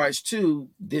regards to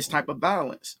this type of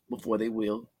violence before they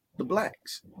will the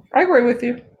blacks. I agree with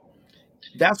you.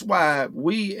 That's why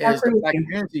we as the black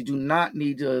community do not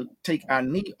need to take our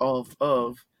knee off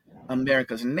of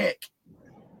America's neck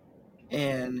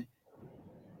and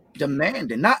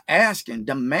demanding, not asking,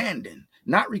 demanding,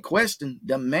 not requesting,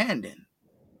 demanding.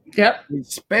 Yep.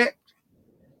 Respect,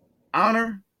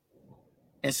 honor,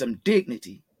 and some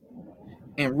dignity.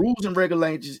 And rules and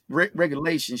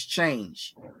regulations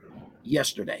change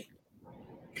yesterday.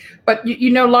 But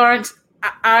Lawrence,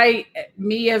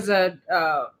 me as a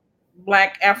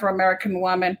Black Afro-American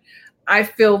woman, I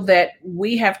feel that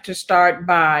we have to start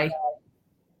by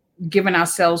giving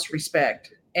ourselves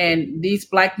respect. And these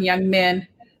Black young men,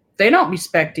 they don't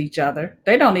respect each other.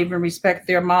 They don't even respect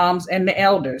their moms and the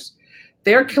elders.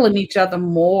 They're killing each other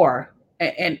more.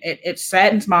 And it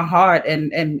saddens my heart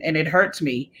and it hurts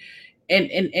me.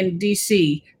 In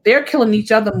DC, they're killing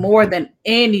each other more than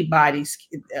anybody's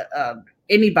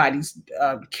anybody's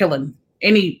killing,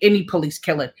 any police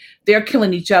killing. They're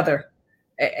killing each other.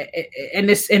 And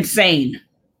it's insane.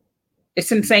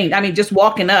 It's insane. I mean, just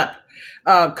walking up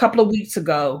a couple of weeks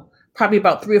ago, probably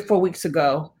about 3 or 4 weeks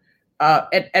ago,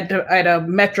 at a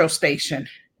metro station,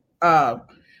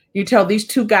 you tell these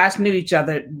two guys knew each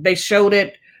other. They showed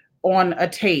it on a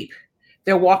tape.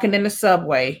 They're walking in the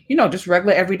subway, just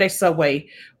regular everyday subway.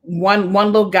 One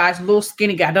little guy's a little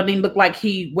skinny guy, doesn't even look like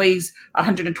he weighs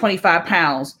 125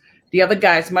 pounds. The other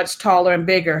guy's much taller and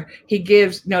bigger. He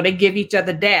gives, they give each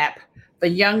other dap. The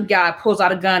young guy pulls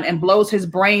out a gun and blows his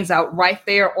brains out right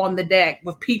there on the deck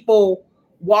with people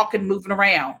walking, moving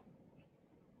around.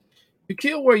 You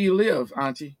kill where you live,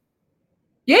 Auntie.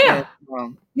 Yeah.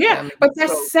 And, yeah. But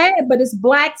that's sad, but it's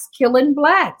blacks killing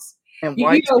blacks. And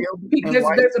whites kill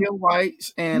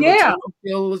whites, and Latinos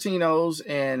kill Latinos,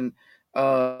 and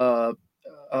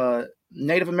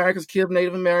Native Americans kill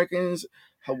Native Americans,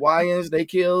 Hawaiians, they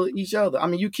kill each other. I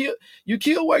mean, you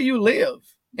kill where you live.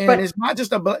 And it's not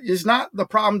the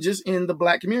problem just in the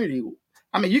black community.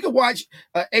 I mean, you can watch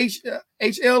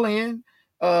HLN,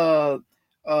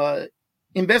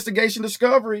 Investigation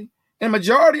Discovery, and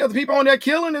majority of the people on there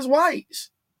killing is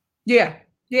whites. Yeah.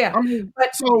 Yeah. I mean,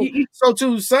 so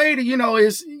to say that,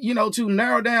 is, to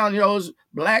narrow down, it's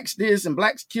blacks this and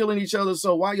blacks killing each other.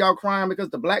 So why y'all crying because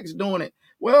the blacks doing it?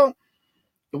 Well,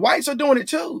 the whites are doing it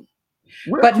too.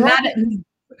 But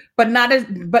not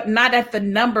at the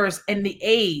numbers and the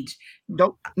age.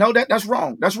 No, that's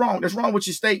wrong. That's wrong what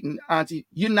you're stating, Auntie.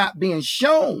 You're not being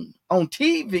shown on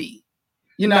TV.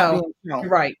 You're not being shown.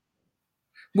 Right.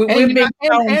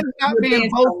 It's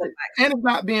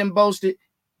not being boasted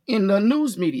in the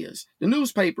news medias, the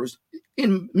newspapers,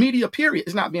 in media period.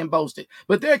 It's not being boasted.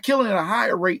 But they're killing at a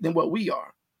higher rate than what we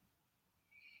are.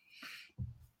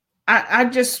 I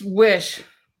just wish.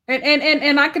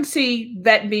 And I can see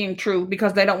that being true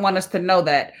because they don't want us to know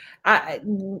that.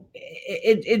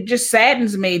 It just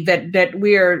saddens me that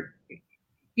we're,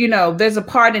 there's a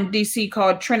part in DC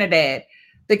called Trinidad.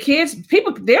 The kids,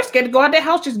 they're scared to go out their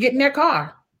house, just get in their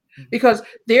car because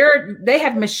they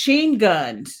have machine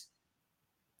guns.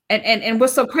 And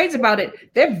what's so crazy about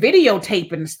it, they're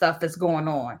videotaping the stuff that's going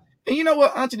on. And you know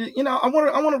what, Auntie, I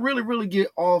want to really, really get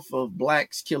off of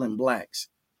blacks killing blacks.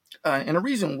 And the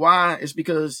reason why is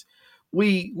because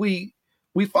we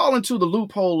fall into the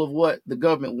loophole of what the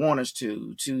government wants us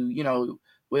to,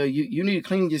 well, you need to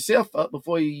clean yourself up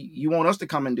before you want us to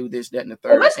come and do this, that, and the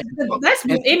third. Well, that's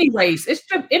with any race. It's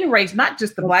just any race, not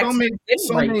just the blacks.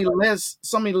 So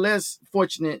many less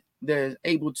fortunate that are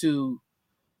able to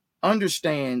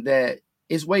understand that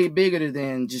it's way bigger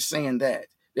than just saying that.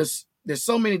 There's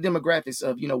so many demographics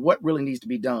of, what really needs to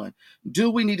be done.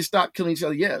 Do we need to stop killing each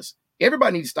other? Yes.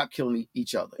 Everybody needs to stop killing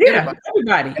each other. Yeah,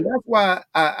 everybody. And that's why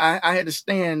I had to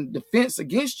stand defense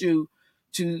against you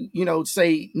to,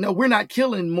 say, no, we're not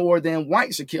killing more than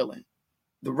whites are killing.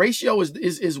 The ratio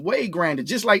is way grander.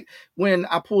 Just like when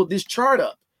I pulled this chart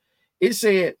up, it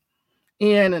said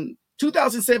in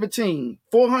 2017,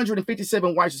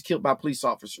 457 whites was killed by police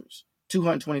officers,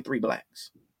 223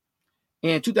 blacks.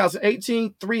 In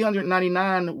 2018,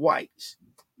 399 whites,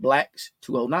 blacks,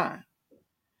 209.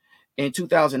 In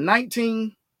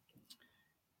 2019,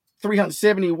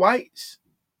 370 whites,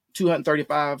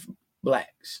 235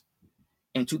 blacks.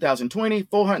 In 2020,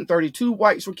 432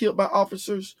 whites were killed by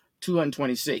officers,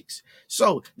 226.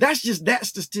 So that's just that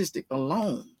statistic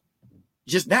alone.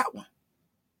 Just that one.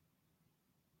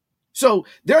 So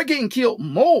they're getting killed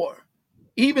more,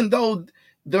 even though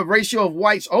the ratio of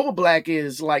whites over black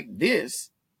is like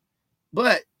this.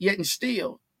 But yet and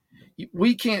still,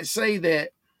 we can't say that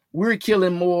we're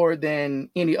killing more than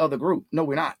any other group. No,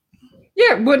 we're not.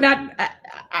 Yeah, we're not.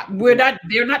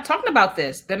 They're not talking about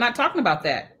this. They're not talking about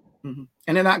that. Mm-hmm.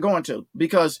 And they're not going to,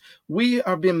 because we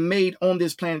are being made on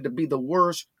this planet to be the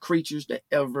worst creatures that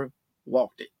ever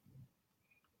walked it.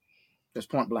 That's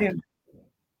point blank. Yeah.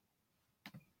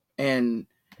 And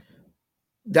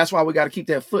that's why we got to keep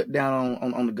that foot down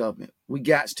on the government. We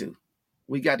got to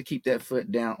keep that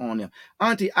foot down on them.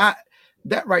 Auntie,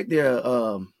 that right there,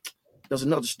 there's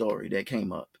another story that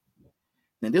came up.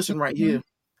 And this one right here,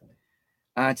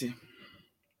 Auntie,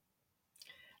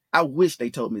 I wish they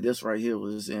told me this right here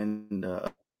was in the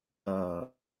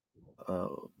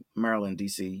Maryland,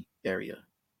 D.C. area.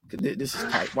 This is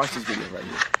tight. Watch this video right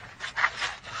here.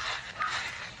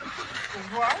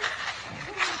 What?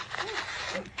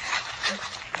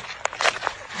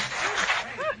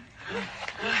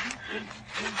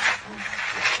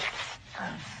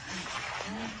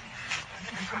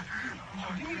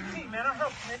 Give me the key, man. I'll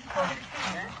help you, man. You me the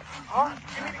key, man.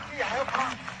 Give me the key. I'll help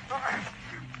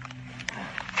you.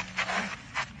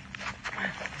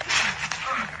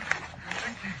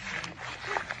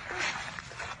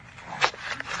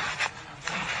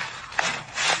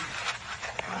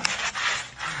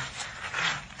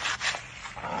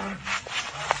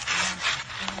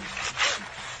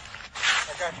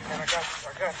 Man, I got you.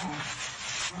 I got you.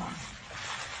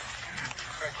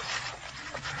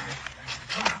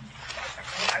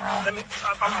 Let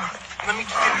me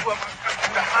get you up.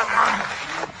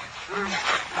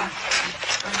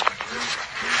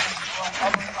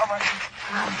 All right.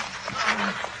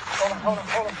 Hold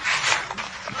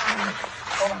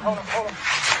on.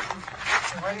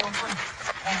 Ready on three.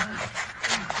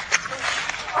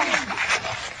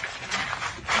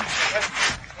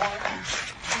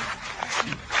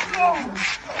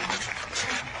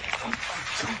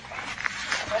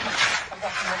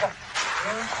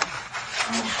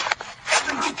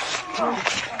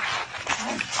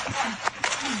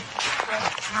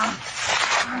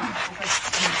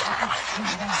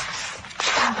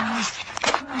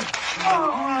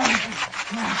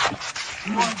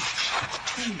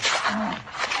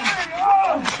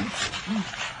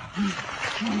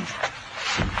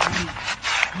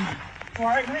 All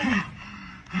right, man.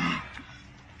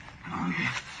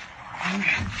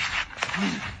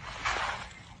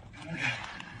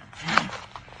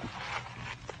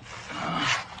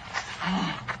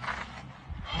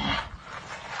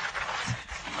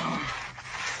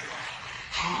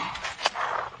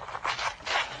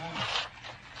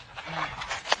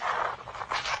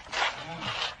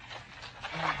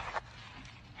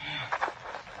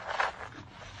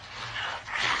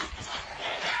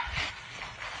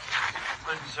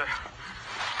 Thank you, sir.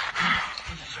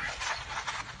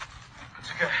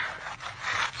 It's okay.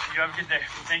 So you have a good day.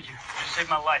 Thank you. You just saved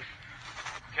my life.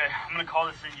 Okay, I'm gonna call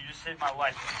this in. You just saved my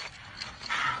life.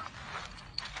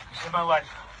 You saved my life.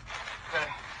 Okay.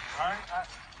 All right.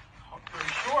 Are you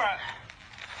sure?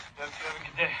 You have a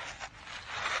good day.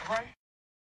 All right.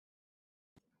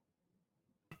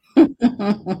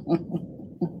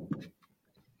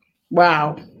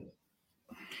 Wow.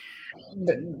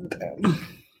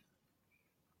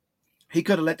 He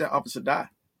could have let that officer die.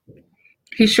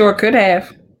 He sure could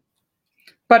have.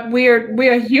 But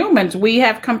we're humans. We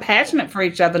have compassion for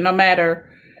each other, no matter,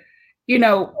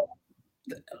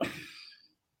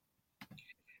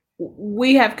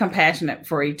 we have compassion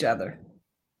for each other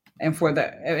and for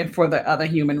the other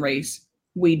human race.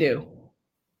 We do.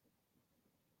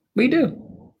 We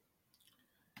do.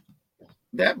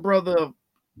 That brother,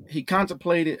 he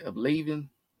contemplated of leaving,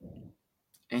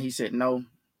 and he said, "No,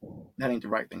 that ain't the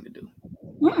right thing to do.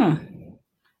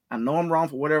 I know I'm wrong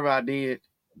for whatever I did,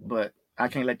 but I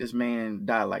can't let this man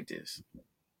die like this."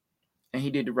 And he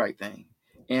did the right thing.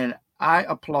 And I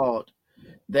applaud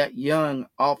that young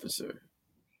officer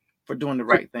for doing the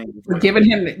right thing. For giving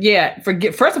him,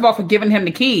 first of all, for giving him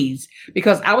the keys,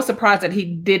 because I was surprised that he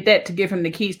did that to give him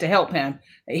the keys to help him.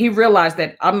 He realized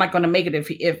that I'm not going to make it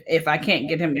if I can't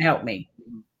get him to help me.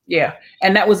 Yeah.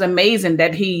 And that was amazing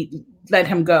that he let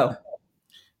him go.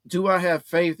 Do I have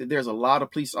faith that there's a lot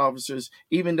of police officers,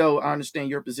 even though I understand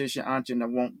your position, Auntie,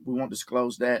 and we won't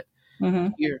disclose that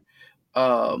here.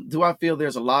 Do I feel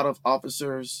there's a lot of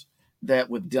officers that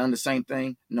would have done the same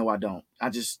thing? No, I don't. I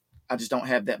just don't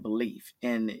have that belief.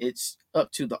 And it's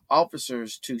up to the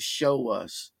officers to show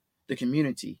us, the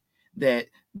community, that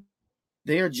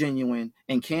they are genuine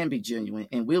and can be genuine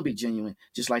and will be genuine,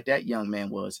 just like that young man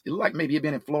was. It looked like maybe he'd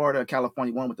been in Florida or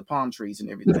California, one with the palm trees and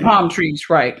everything. The palm trees,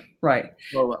 right.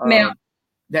 So now,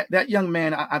 that young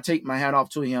man, I take my hat off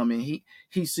to him, and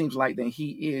he seems like that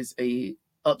he is a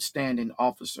upstanding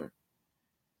officer.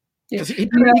 Because he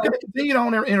continued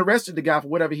on and arrested the guy for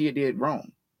whatever he did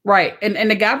wrong. Right. And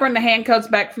the guy brought the handcuffs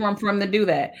back for him to do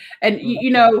that. And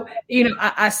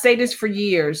I say this for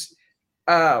years.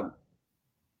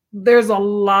 There's a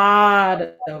lot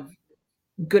of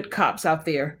good cops out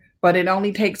there, but it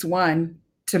only takes one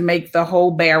to make the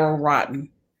whole barrel rotten.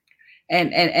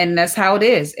 And that's how it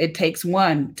is. It takes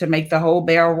one to make the whole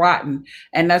barrel rotten.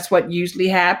 And that's what usually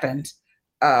happens.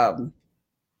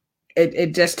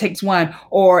 It just takes one,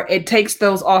 or it takes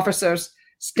those officers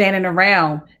standing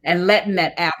around and letting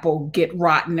that apple get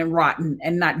rotten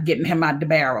and not getting him out the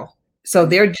barrel. So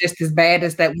they're just as bad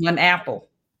as that one apple.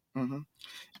 Mm-hmm.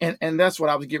 And that's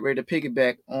what I was getting ready to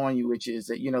piggyback on you, which is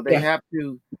that, they have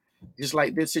to, just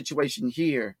like this situation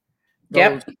here,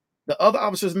 the other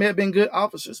officers may have been good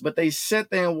officers, but they sat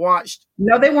there and watched.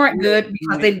 No, they weren't good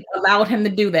because they allowed him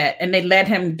to do that, and they let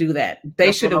him do that.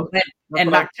 They should have went and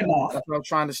knocked him off. That's what I'm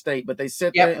trying to state, but they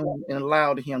sat there and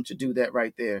allowed him to do that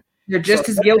right there. You're just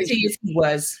as guilty as he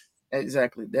was.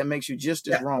 Exactly. That makes you just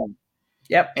as wrong.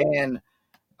 Yep. And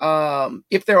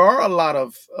if there are a lot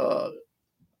of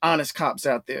honest cops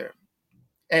out there,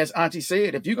 as Auntie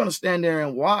said, if you're going to stand there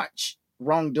and watch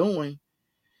wrongdoing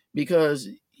because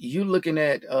you're looking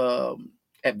at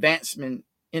advancement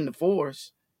in the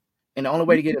force And the only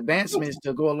way to get advancement is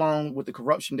to go along with the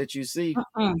corruption that you see.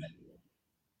 I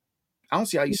don't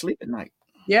see how you sleep at night.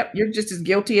 Yep, you're just as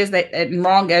guilty as that and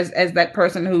wrong as that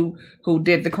person who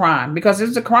did the crime, because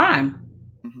it's a crime.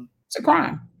 It's a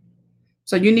crime.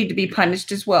 So you need to be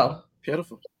punished as well.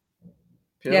 Pitiful.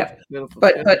 Yeah,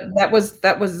 but that was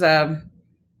that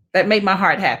made my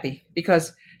heart happy,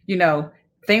 because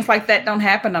things like that don't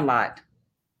happen a lot.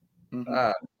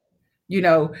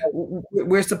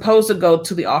 We're supposed to go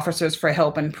to the officers for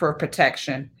help and for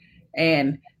protection,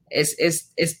 and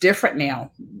it's different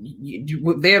now.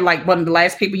 They're like one of the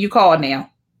last people you call now.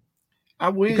 I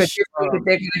wish, because you're afraid that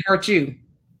they're going to hurt you.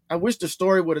 I wish the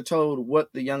story would have told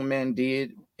what the young man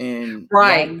did and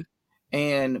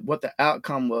what the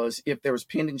outcome was. If there was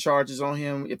pending charges on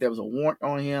him, if there was a warrant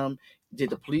on him, did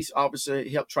the police officer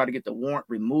help try to get the warrant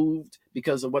removed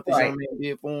because of what this young man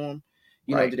did for him?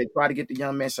 Did they try to get the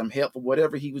young man some help for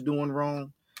whatever he was doing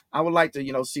wrong? I would like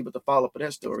to, see what the follow-up of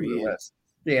that story is.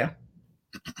 Yeah.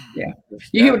 Yeah.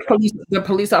 You hear what the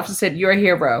police officer said, "You're a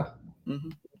hero."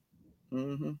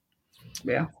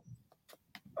 Yeah.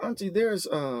 Auntie, there's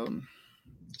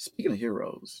speaking of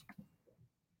heroes.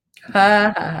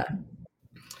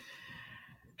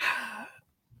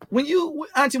 When you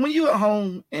at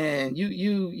home and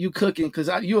you cooking, because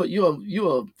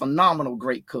you're a phenomenal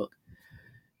great cook,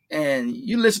 and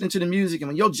you listening to the music, and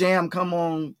when your jam come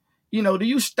on, do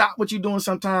you stop what you're doing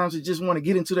sometimes and just want to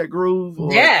get into that groove?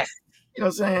 Or, yes. You know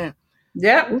what I'm saying?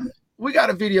 Yep. We got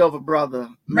a video of a brother.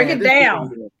 Break it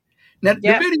down. Now, the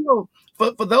video,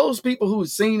 for those people who've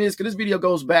seen this, because this video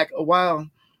goes back a while,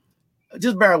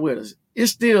 just bear with us.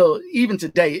 It's still, even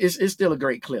today, it's still a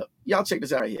great clip. Y'all check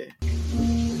this out right here.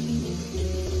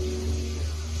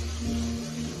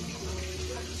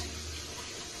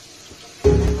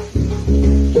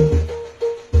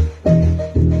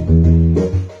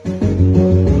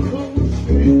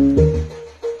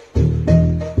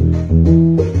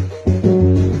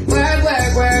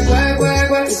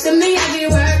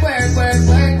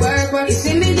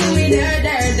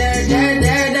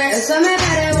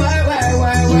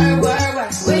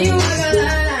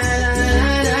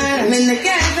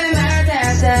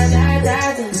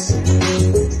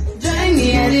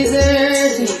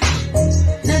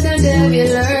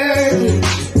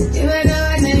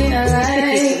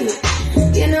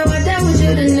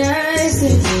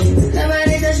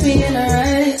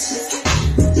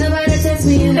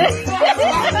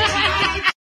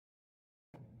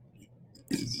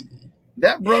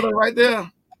 That brother right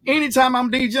there, anytime I'm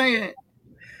DJing,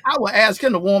 I will ask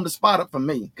him to warm the spot up for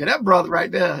me. Cause that brother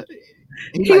right there,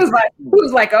 he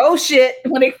was like, oh shit,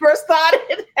 when he first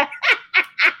started.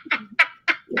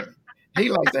 He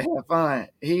likes to have fun.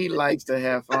 He likes to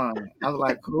have fun. I was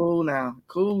like, cool now.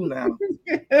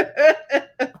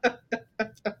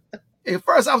 At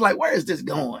first I was like, where is this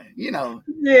going?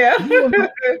 Yeah.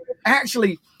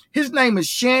 Actually, his name is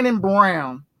Shannon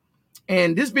Brown.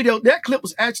 And this video, that clip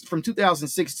was actually from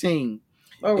 2016.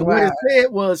 Oh, and what it said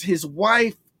was his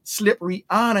wife slipped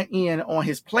Rihanna in on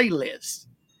his playlist,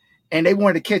 and they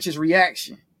wanted to catch his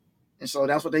reaction. And so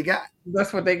that's what they got.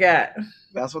 That's what they got.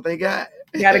 That's what they got.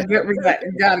 Got a good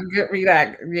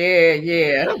reaction.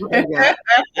 Yeah. That's what they got.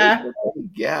 That's what they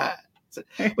got.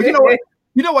 But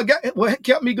you know what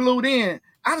kept me glued in?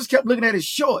 I just kept looking at his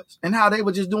shorts and how they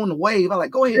were just doing the wave. I like,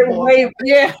 go ahead, boy. Wave,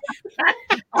 yeah.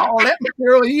 All that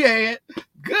material he had.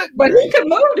 Good. But he could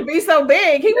move to be so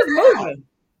big. He was moving.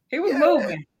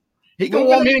 Moving. He gonna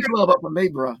warm any club up for me,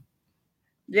 bro.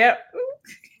 Yep.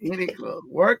 Any club.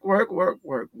 Work.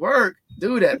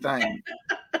 Do that thing.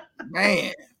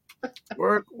 Man.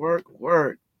 Work.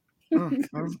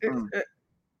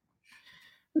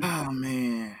 Oh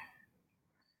man.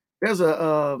 There's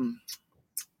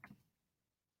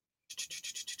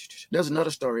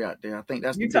another story out there. I think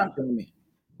that's the big dummy.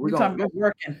 We're talking about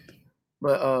working.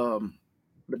 But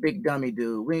the big dummy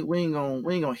dude, we ain't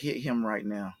gonna hit him right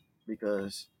now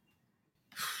because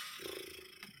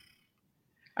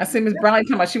I see Miss Brown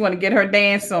talking about she want to get her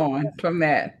dance on from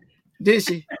that. Did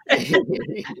she?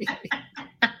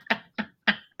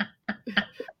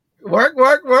 Work,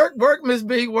 Miss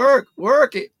B, work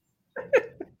it.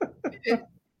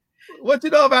 What you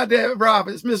know about that,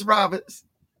 Roberts, Miss Roberts?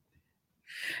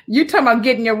 You talking about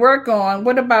getting your work on?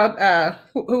 What about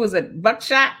who was it?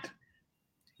 Buckshot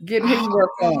getting his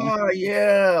work on? Oh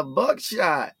yeah,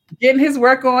 Buckshot getting his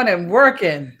work on and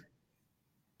working.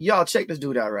 Y'all check this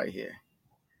dude out right here.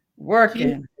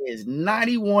 Working. He is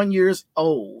 91 years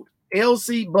old.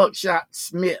 L.C. Buckshot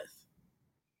Smith.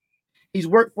 He's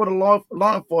worked for the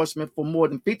law enforcement for more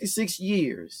than 56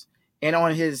 years, and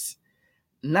on his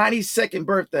 92nd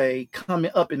birthday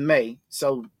coming up in May.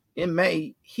 So in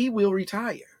May, he will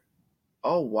retire.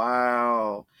 Oh,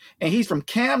 wow. And he's from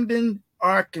Camden,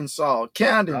 Arkansas.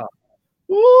 Camden.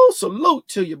 Woo, salute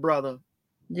to you, brother.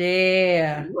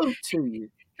 Yeah. Salute to you.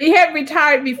 He had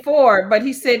retired before, but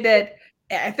he said that,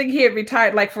 I think he had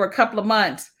retired like for a couple of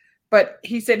months, but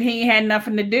he said he had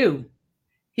nothing to do.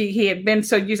 He had been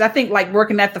so used, I think, like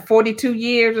working at the 42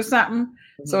 years or something.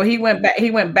 Mm-hmm. So he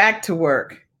went back to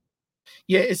work.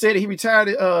 Yeah, it said he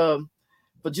retired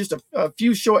for just a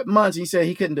few short months. He said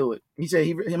he couldn't do it. He said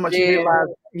he realized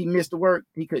he missed the work.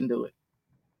 He couldn't do it.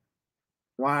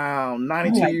 Wow,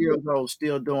 92 years old,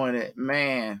 still doing it.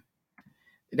 Man,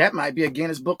 that might be a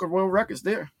Guinness Book of World Records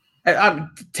there.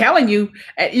 I'm telling you,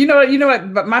 you know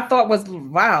what? But my thought was,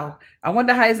 wow, I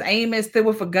wonder how his aim is still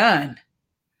with a gun.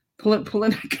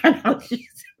 Pulling a gun out.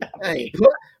 Hey,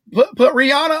 put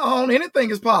Rihanna on. Anything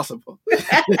is possible.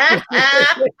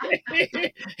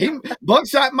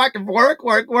 Buckshot might work.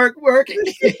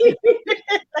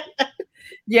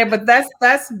 Yeah, but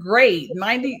that's great.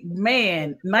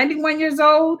 91 years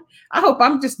old. I hope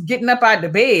I'm just getting up out of the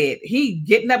bed. He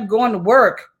getting up, going to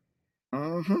work.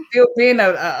 Mm-hmm. Still being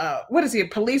a what is he, a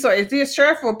police, or is he a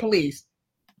sheriff or police?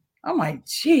 I'm like,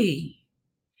 gee.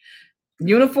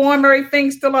 Uniform,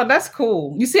 everything still on. That's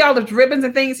cool. You see all the ribbons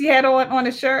and things he had on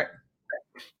his shirt?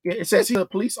 Yeah, it says he's a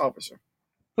police officer.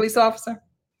 Police officer?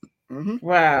 Mm-hmm.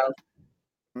 Wow.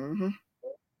 Mm-hmm.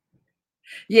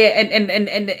 Yeah,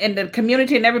 and the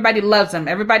community and everybody loves him.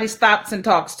 Everybody stops and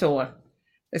talks to him.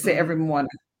 They say every morning.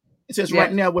 It says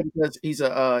right now what he does, he's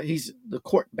the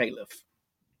court bailiff.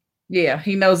 Yeah,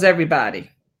 he knows everybody.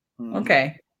 Mm-hmm.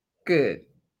 Okay, good.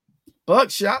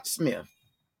 Buckshot Smith.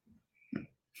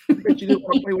 I bet you didn't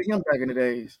want to play with him back in the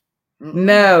days. Mm-mm.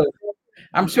 No,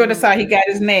 I'm sure that's how he got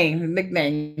his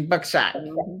nickname, Buckshot.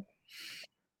 Mm-hmm.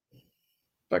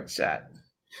 Buckshot.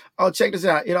 Oh, check this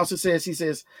out. It also says, he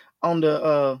says, on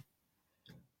the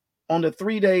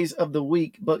 3 days of the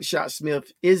week, Buckshot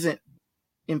Smith isn't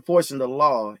enforcing the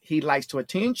law. He likes to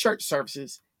attend church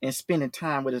services and spending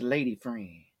time with his lady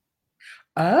friend.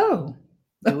 Oh.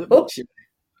 Do it, Buckshot.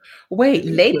 Wait,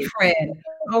 lady friend.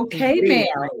 Okay, man.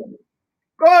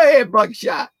 Go ahead,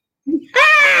 Buckshot.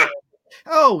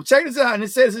 Oh, check this out. And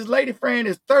it says his lady friend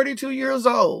is 32 years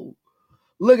old,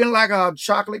 looking like a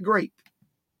chocolate grape.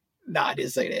 No, I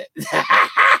didn't say that.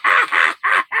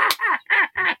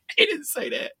 It didn't say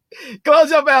that. Close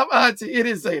your mouth, Auntie. It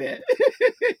didn't say that.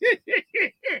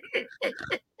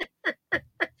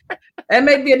 That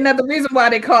may be another reason why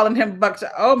they calling him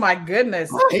Buckshot. Oh my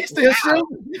goodness. Oh, he's still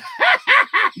shooting.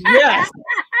 Yes.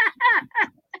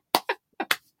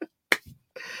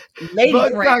 Lady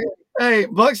friend. Hey,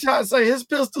 Buckshot say his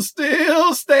pistol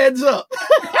still stands up.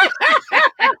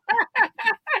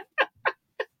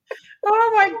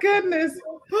 Oh my goodness.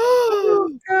 Oh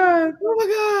God. Oh my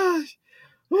gosh.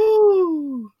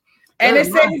 Ooh. And it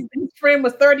said his friend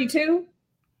was 32?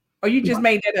 Or you just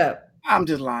made that up? I'm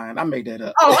just lying. I made that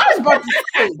up. Oh, I was about to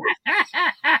say.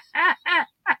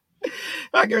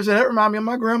 I guess that reminds me of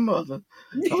my grandmother.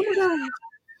 Oh my God.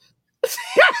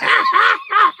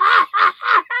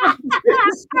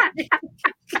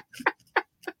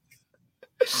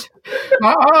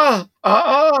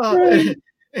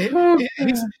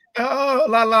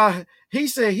 He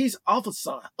said he's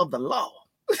officer of the law.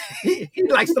 He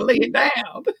likes to lay it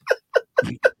down.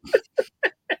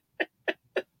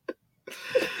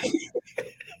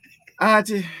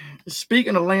 Auntie,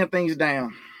 speaking of laying things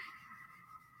down,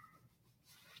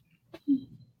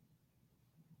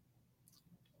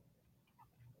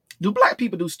 do black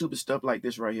people do stupid stuff like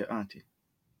this right here, Auntie?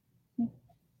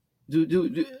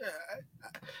 Ladies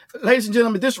and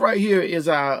gentlemen, this right here is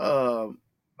our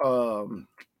what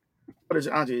is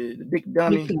it, Auntie? The big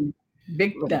dummy.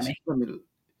 Big dummy.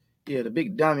 Yeah, the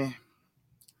big dummy.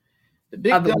 The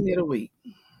big dummy of the week.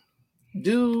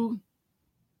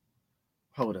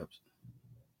 Hold up.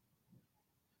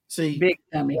 See, big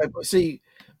dummy. See,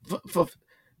 for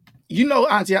you know,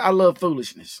 Auntie, I love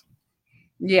foolishness.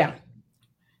 Yeah.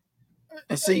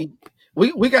 And see,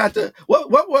 we got the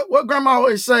what Grandma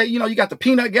always say. You know, you got the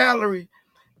peanut gallery.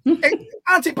 Hey,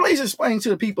 Auntie, please explain to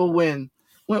the people when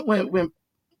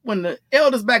the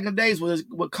elders back in the days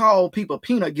would call people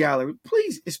peanut gallery.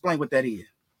 Please explain what that is.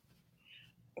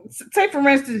 Say, for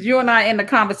instance, you and I in the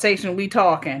conversation, we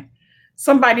talking.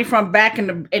 Somebody from back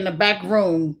in the back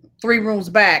room, 3 rooms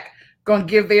back, gonna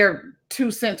give their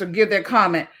 2 cents or give their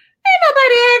comment. Ain't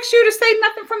nobody asked you to say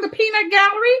nothing from the peanut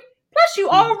gallery. Plus, you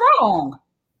all wrong.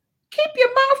 Keep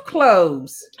your mouth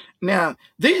closed. Now,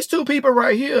 these 2 people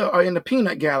right here are in the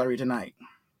peanut gallery tonight,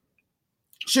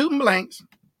 shooting blanks.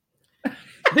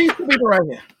 These 2 people right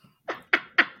here.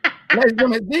 Ladies and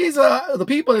gentlemen, these are the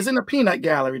people that's in the peanut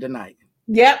gallery tonight.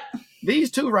 Yep.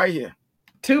 These two right here.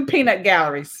 2 peanut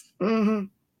galleries. Mm-hmm.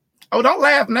 Oh, don't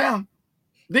laugh now.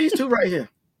 These two right here.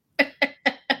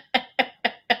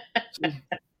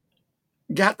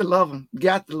 Got to love them.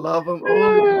 Got to love them.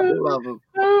 Oh, got to love them.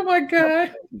 Oh my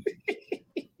God.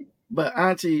 But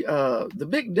Auntie, the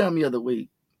big dummy of the week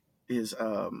is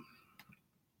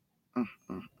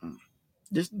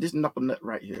this knuckle nut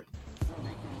right here.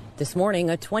 This morning,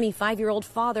 a 25-year-old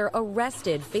father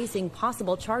arrested facing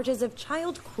possible charges of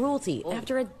child cruelty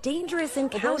after a dangerous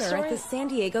encounter at the San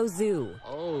Diego Zoo.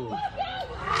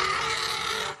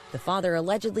 The father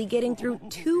allegedly getting through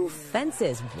 2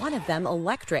 fences, one of them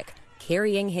electric,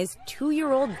 carrying his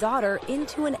 2-year-old daughter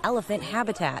into an elephant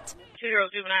habitat.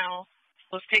 2-year-old juvenile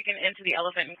was taken into the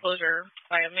elephant enclosure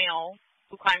by a male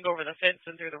who climbed over the fence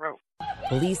and through the rope.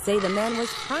 Police say the man was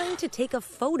trying to take a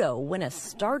photo when a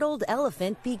startled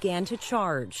elephant began to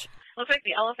charge. Looks like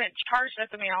the elephant charged at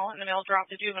the male, and the male dropped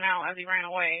the juvenile as he ran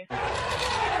away.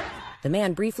 The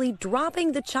man briefly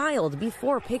dropping the child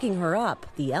before picking her up,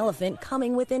 the elephant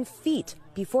coming within feet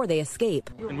before they escape.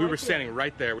 And we were standing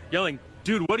right there yelling,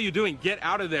 "Dude, what are you doing? Get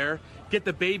out of there. Get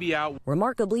the baby out."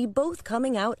 Remarkably, both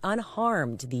coming out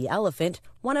unharmed. The elephant,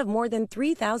 one of more than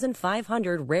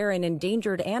 3,500 rare and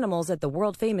endangered animals at the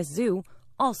world-famous zoo,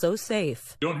 also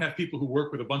safe. You don't have people who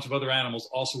work with a bunch of other animals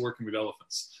also working with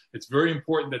elephants. It's very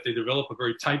important that they develop a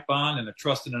very tight bond and a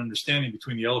trust and understanding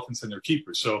between the elephants and their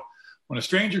keepers. So when a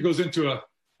stranger goes into an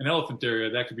elephant area,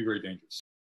 that could be very dangerous.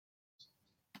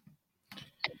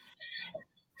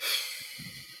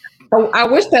 Oh, I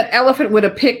wish that elephant would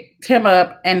have picked him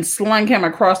up and slung him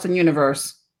across the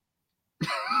universe.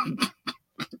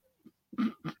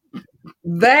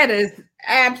 That is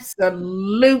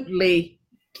absolutely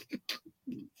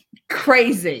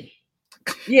crazy.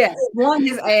 Yes, slung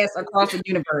his ass across the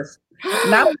universe.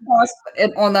 Not across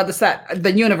on the other side,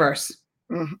 the universe.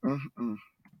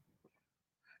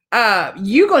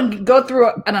 You gonna go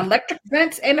through an electric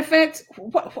fence and a fence?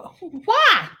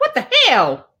 Why? What the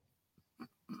hell?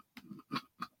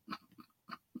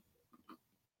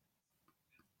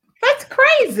 That's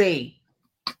crazy.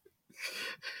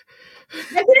 If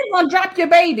he's gonna drop your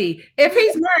baby, if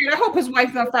he's married, I hope his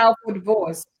wife's gonna file for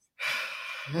divorce.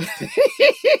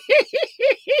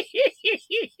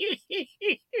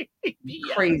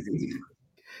 Crazy.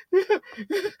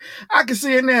 I can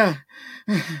see it now.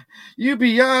 You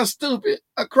beyond stupid.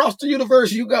 Across the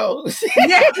universe you go.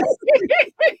 Yes.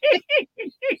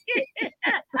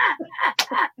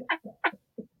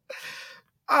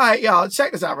 All right, y'all.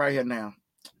 Check this out right here now.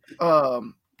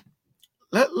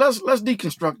 Let's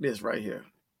deconstruct this right here.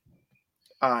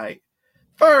 All right.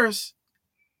 First,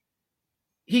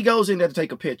 he goes in there to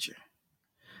take a picture.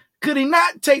 Could he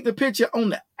not take the picture on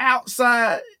the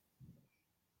outside?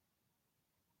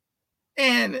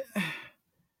 And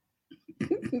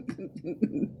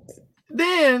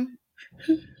then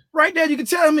right there, you can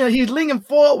tell him he's leaning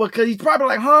forward because he's probably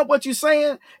like, huh, what you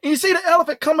saying? And you see the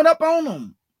elephant coming up on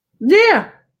him.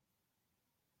 Yeah.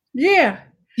 Yeah.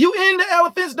 You in the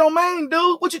elephant's domain,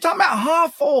 dude. What you talking about, huh,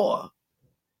 for?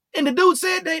 And the dude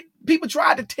said that people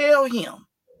tried to tell him,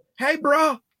 hey,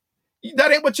 bro,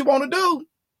 that ain't what you want to do.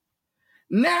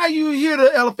 Now you hear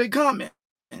the elephant coming.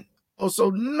 Oh, so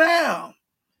now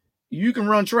you can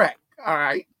run track. All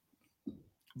right.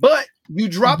 But you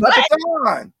dropped the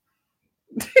baton.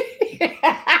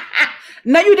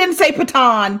 No, you didn't say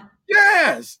baton.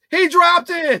 Yes, he dropped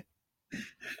it.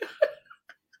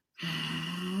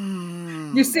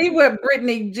 You see what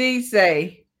Brittany G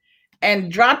say? And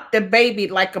dropped the baby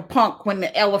like a punk when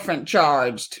the elephant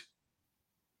charged.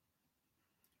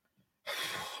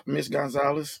 Miss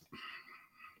Gonzalez,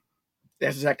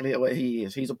 that's exactly what he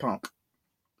is. He's a punk.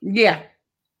 Yeah.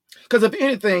 Because if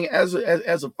anything, as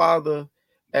a father,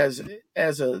 as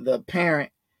the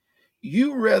parent,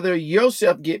 you rather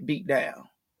yourself get beat down,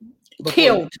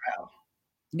 killed.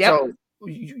 Yep. So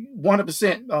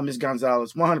 100%, Miss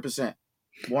Gonzalez, 100%,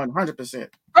 100%.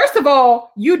 First of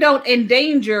all, you don't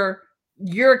endanger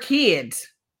your kids.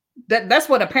 That's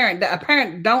what a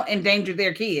parent don't endanger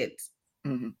their kids.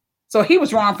 Mm-hmm. So he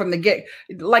was wrong from the get.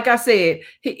 Like I said,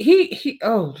 he.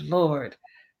 Oh Lord.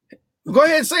 Go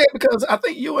ahead and say it, because I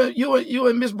think you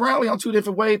and Miss Brownlee on two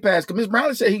different way paths. Because Miss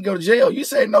Brownlee said he can go to jail. You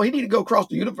said no, he need to go across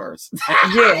the universe.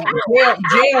 Yeah,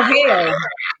 jail hell.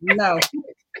 No.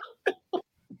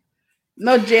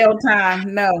 No jail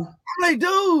time. No. I'm like,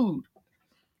 dude,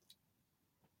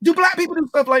 do black people do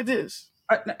stuff like this?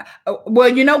 Well,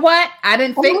 you know what? I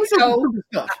didn't think so.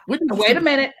 Wait a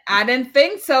minute. I didn't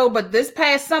think so. But this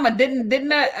past summer, didn't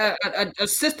a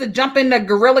sister jump in the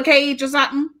gorilla cage or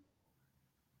something?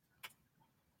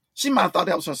 She might have thought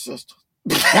that was her sister.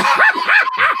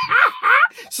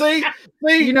 See,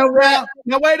 You know what?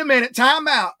 now wait a minute. Time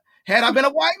out. Had I been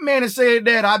a white man and said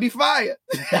that, I'd be fired.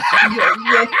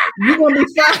 Yeah, you're gonna be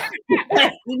fired.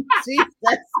 Jesus.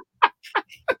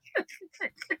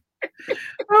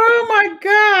 Oh my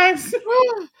gosh.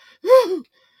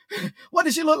 What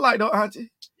did she look like though,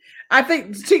 Auntie? I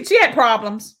think she had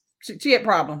problems. She had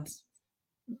problems.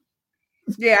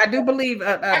 Yeah, I do believe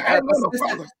I in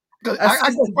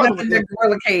the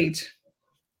gorilla cage.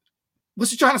 Was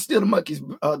she trying to steal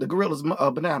the gorilla's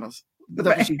bananas?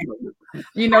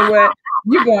 You know what?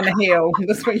 You're going to hell.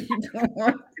 That's what you're doing.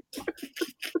 I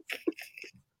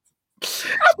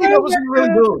think that was really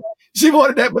good. She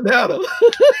wanted that banana.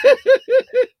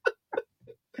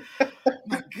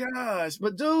 My gosh,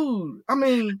 but dude, I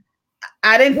mean,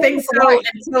 I didn't think so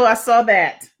until I saw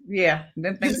that. Yeah,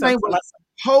 didn't think so.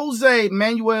 Jose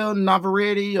Manuel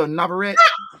Navarrete or Navarrete.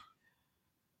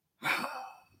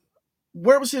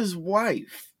 Where was his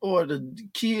wife or the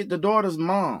daughter's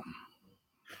mom?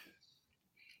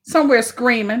 Somewhere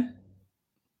screaming.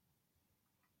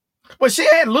 Well, she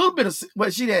had a little bit of,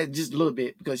 she had just a little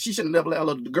bit because she shouldn't never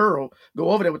let the girl go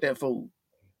over there with that fool.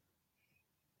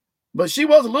 But she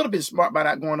was a little bit smart by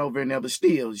not going over in there, but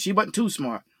still, she wasn't too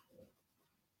smart.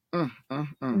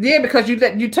 Yeah, because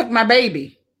you took my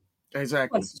baby.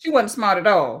 Exactly. She wasn't smart at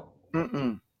all.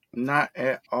 Not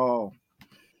at all.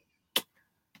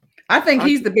 I think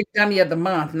he's the big dummy of the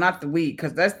month, not the week,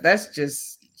 because that's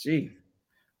just gee.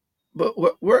 But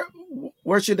where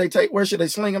should they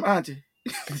sling him, Auntie?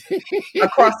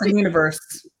 Across the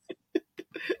universe.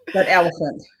 That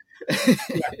elephant.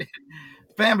 Yeah.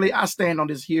 Family, I stand on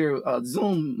this here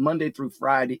Zoom Monday through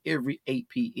Friday every 8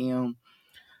 p.m.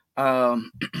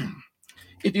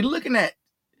 If you're looking at,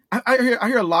 I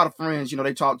hear a lot of friends,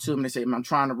 they talk to me, they say, I'm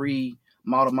trying to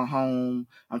remodel my home.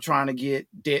 I'm trying to get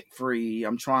debt free.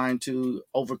 I'm trying to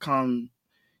overcome,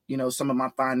 some of my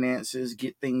finances,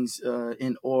 get things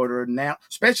in order now,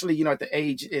 especially, at the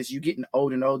age as you're getting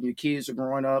older and older, your kids are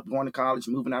growing up, going to college,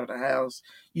 moving out of the house.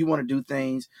 You want to do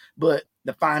things, but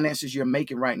the finances you're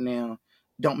making right now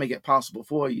don't make it possible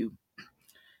for you.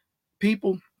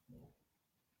 People,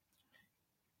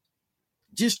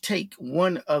 just take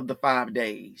one of the 5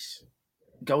 days,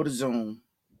 go to Zoom,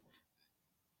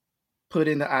 put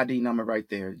in the ID number right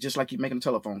there, just like you're making a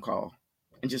telephone call,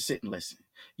 and just sit and listen.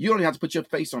 You only have to put your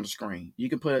face on the screen. You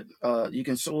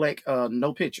can select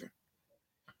no picture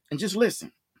and just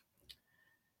listen.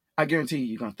 I guarantee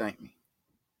you're going to thank me.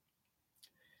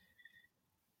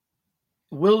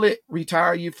 Will it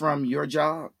retire you from your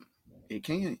job? It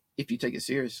can, if you take it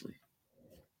seriously.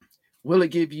 Will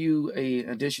it give you an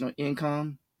additional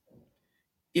income?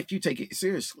 If you take it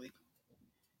seriously.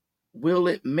 Will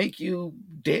it make you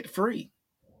debt free?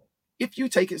 If you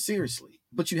take it seriously.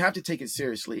 But you have to take it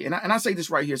seriously. And I say this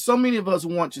right here. So many of us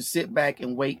want to sit back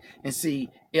and wait and see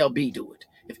LB do it.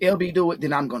 If LB do it,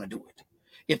 then I'm going to do it.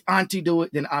 If Auntie do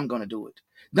it, then I'm going to do it.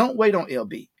 Don't wait on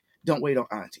LB. Don't wait on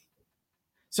Auntie.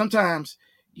 Sometimes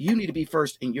you need to be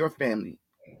first in your family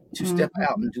to step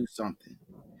out and do something.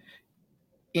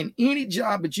 In any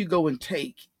job that you go and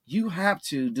take, you have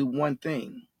to do one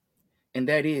thing, and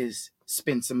that is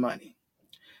spend some money.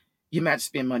 You might have to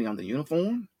spend money on the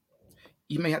uniform.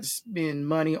 You may have to spend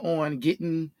money on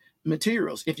getting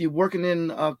materials. If you're working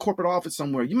in a corporate office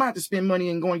somewhere, you might have to spend money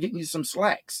and going and getting you some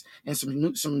slacks and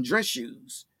some dress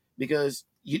shoes because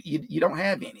you don't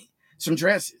have any. Some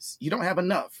dresses. You don't have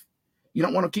enough. You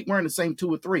don't want to keep wearing the same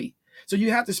 2 or 3. So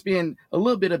you have to spend a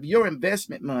little bit of your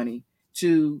investment money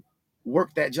to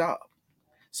work that job.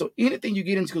 So anything you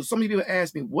get into, because so many people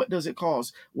ask me, what does it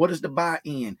cost? What is the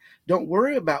buy-in? Don't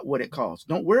worry about what it costs.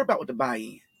 Don't worry about what the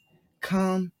buy-in.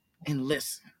 Come and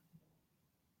listen.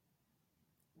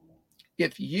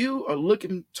 If you are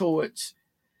looking towards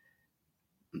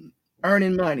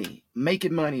earning money,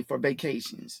 making money for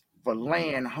vacations, for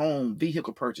land, home,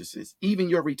 vehicle purchases, even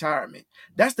your retirement,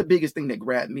 that's the biggest thing that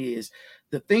grabbed me is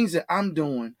the things that I'm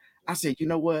doing. I said, you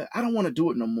know what? I don't want to do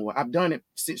it no more. I've done it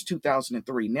since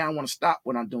 2003. Now I want to stop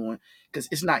what I'm doing because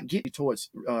it's not getting me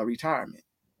towards retirement.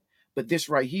 But this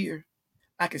right here,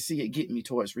 I can see it getting me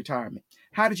towards retirement.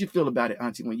 How did you feel about it,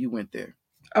 Auntie, when you went there?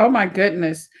 Oh my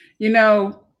goodness.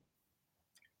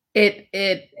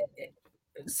 It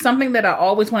something that I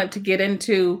always wanted to get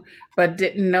into, but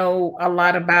didn't know a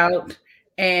lot about.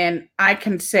 And I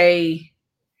can say,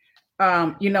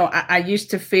 I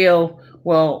used to feel,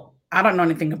 well, I don't know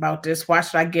anything about this. Why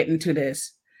should I get into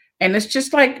this? And it's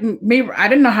just like me. I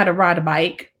didn't know how to ride a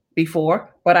bike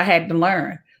before, but I had to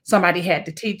learn. Somebody had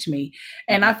to teach me.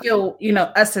 And I feel,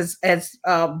 us as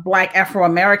Black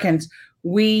Afro-Americans,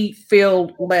 we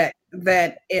feel that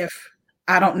that if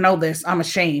I don't know this, I'm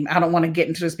ashamed. I don't want to get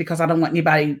into this because I don't want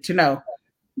anybody to know.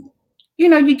 You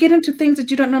know, you get into things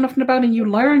that you don't know nothing about and you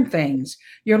learn things.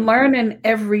 You're learning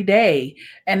every day.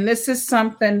 And this is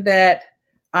something that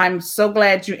I'm so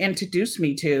glad you introduced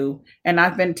me to. And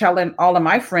I've been telling all of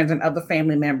my friends and other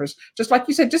family members, just like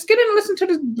you said, just get in and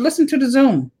listen to the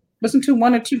Zoom. Listen to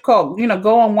one or two calls,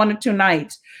 go on 1 or 2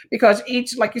 nights, because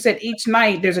like you said, each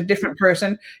night there's a different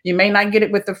person. You may not get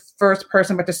it with the first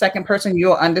person, but the second person,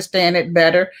 you'll understand it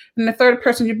better. And the third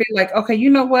person, you'll be like, okay,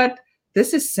 you know what?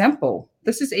 This is simple.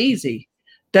 This is easy.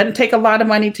 Doesn't take a lot of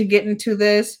money to get into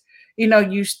this.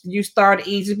 You start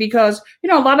easy because,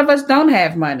 a lot of us don't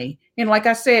have money. And like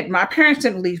I said, my parents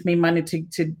didn't leave me money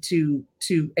to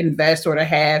invest or to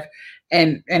have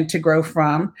and to grow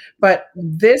from. But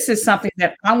this is something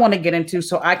that I want to get into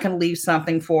so I can leave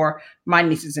something for my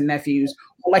nieces and nephews.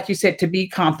 Like you said, to be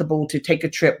comfortable, to take a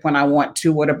trip when I want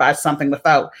to, or to buy something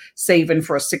without saving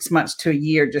for 6 months to a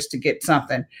year just to get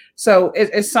something. So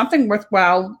it's something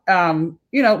worthwhile.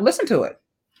 Listen to it.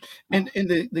 And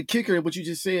the kicker, what you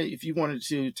just said, if you wanted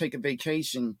to take a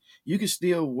vacation, you can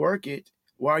still work it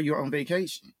while you're on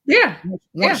vacation. Yeah.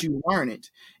 Once you learn it.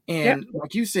 And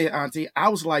like you said, Auntie, I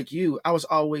was like you. I was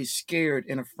always scared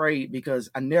and afraid because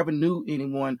I never knew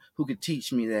anyone who could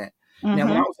teach me that. Mm-hmm. Now,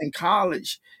 when I was in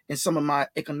college, in some of my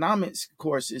economics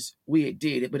courses, we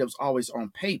did it, but it was always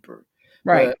on paper.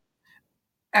 Right. But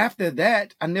after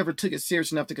that, I never took it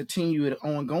serious enough to continue it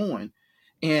ongoing.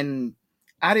 And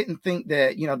I didn't think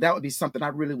that, that would be something I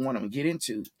really wanted to get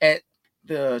into at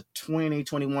the 20,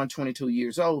 21, 22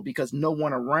 years old, because no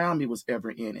one around me was ever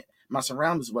in it. My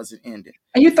surroundings wasn't in it.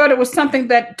 And you thought it was something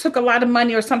that took a lot of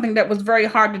money or something that was very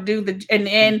hard to do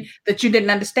and that you didn't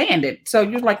understand it. So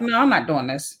you're like, no, I'm not doing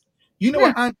this. You know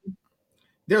what?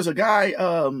 There's a guy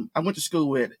I went to school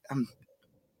with.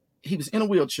 He was in a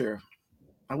wheelchair.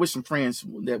 I wish some friends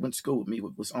that went to school with me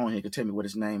was on here could tell me what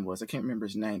his name was. I can't remember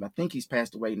his name. I think he's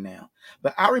passed away now.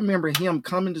 But I remember him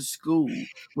coming to school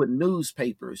with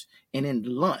newspapers, and in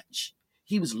lunch,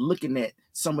 he was looking at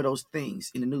some of those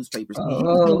things in the newspapers.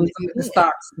 Oh, the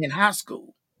stocks. In high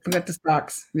school. Forget the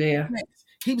stocks. Yeah.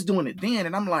 He was doing it then,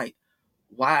 and I'm like,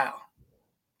 wow.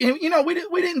 And,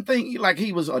 we didn't think like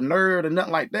he was a nerd or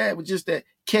nothing like that. It was just that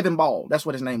Kevin Ball, that's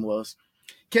what his name was.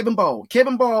 Kevin Ball.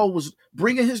 Kevin Ball was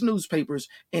bringing his newspapers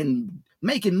and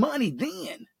making money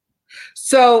then.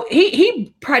 So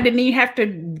he probably didn't even have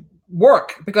to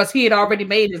work because he had already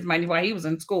made his money while he was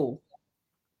in school.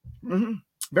 Mm-hmm.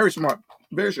 Very smart.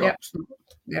 Very sharp.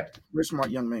 Yep. Very smart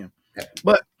young man. Yep.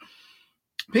 But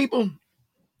people,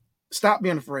 stop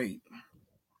being afraid.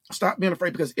 Stop being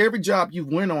afraid, because every job you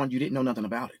went on, you didn't know nothing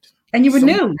about it. And you were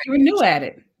new. You were new at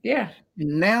it. Yeah.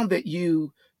 And now that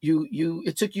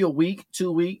it took you a week,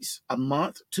 2 weeks, a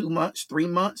month, 2 months, 3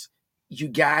 months. You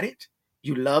got it.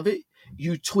 You love it.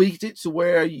 You tweaked it to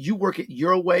where you work it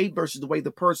your way versus the way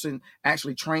the person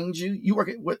actually trains you. You work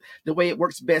it the way it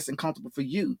works best and comfortable for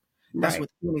you. That's with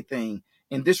anything.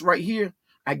 And this right here,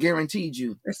 I guaranteed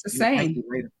you. It's the same.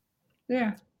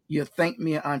 Yeah. You'll thank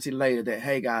me and Auntie later that,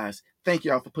 hey guys, thank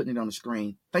y'all for putting it on the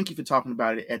screen. Thank you for talking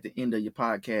about it at the end of your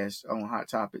podcast on Hot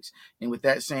Topics. And with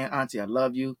that saying, Auntie, I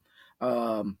love you.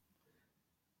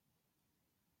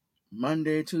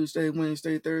 Monday, Tuesday,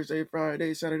 Wednesday, Thursday,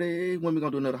 Friday, Saturday. When we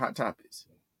gonna do another Hot Topics?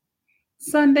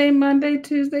 Sunday, Monday,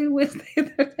 Tuesday, Wednesday,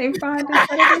 Thursday, Friday,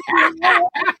 Saturday.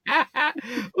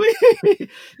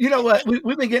 You know what?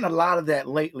 We've been getting a lot of that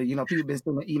lately. People have been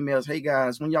sending emails. Hey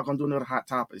guys, when y'all gonna do another Hot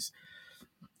Topics?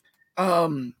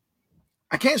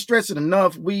 I can't stress it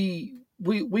enough. We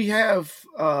have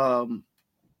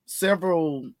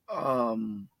several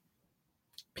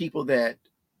people that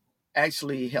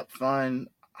actually help fund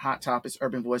Hot Topics,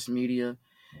 Urban Voice Media,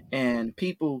 and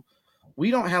people. We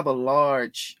don't have a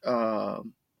large what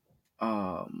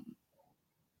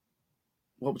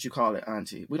would you call it,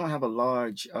 Auntie? We don't have a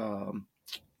large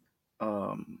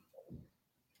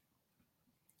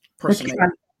person.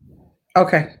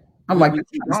 Okay, I'm like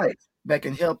that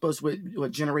can help us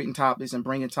with generating topics and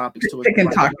bringing topics to us. Picking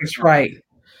topics, right?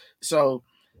 So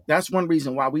that's one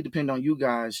reason why we depend on you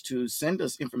guys to send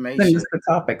us information. Send us the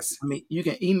topics. I mean, you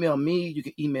can email me, you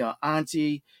can email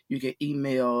Auntie, you can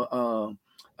email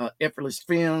Effortless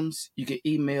Films, you can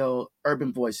email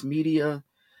Urban Voice Media,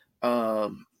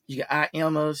 you can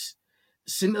IM us.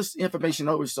 Send us information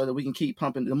over so that we can keep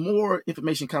pumping. The more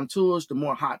information come to us, the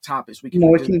more hot topics we can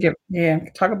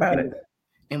talk about it.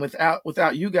 And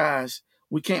without you guys,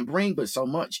 we can't bring but so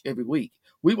much every week.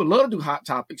 We would love to do hot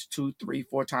topics 2, 3,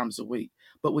 4 times a week,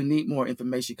 but we need more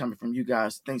information coming from you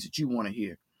guys, things that you want to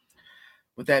hear.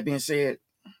 With that being said,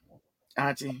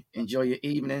 Auntie, enjoy your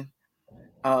evening.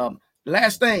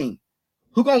 Last thing,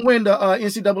 who gonna win the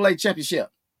NCAA championship?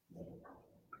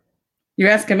 You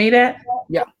asking me that?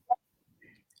 Yeah.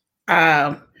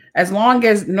 As long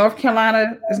as North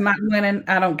Carolina is not winning,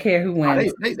 I don't care who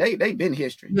wins. They've been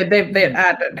history. Who's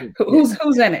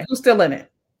in it? Who's still in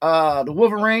it? The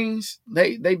Wolverines.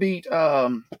 They beat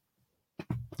UCLA.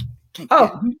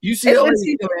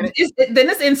 Then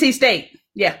it's NC State.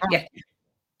 Yeah.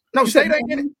 No, State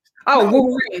ain't in it. Oh, no.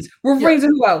 Wolverines,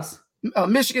 and who else?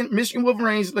 Michigan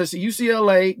Wolverines. Let's see,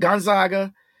 UCLA,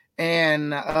 Gonzaga,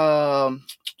 and why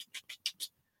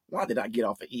did I get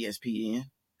off of ESPN?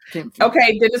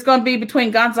 Okay, then it's going to be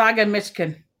between Gonzaga and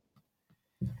Michigan.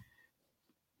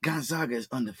 Gonzaga is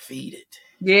undefeated.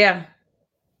 Yeah.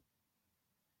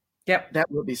 Yep.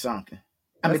 That would be something.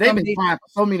 I mean, they've been trying for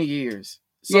so many years.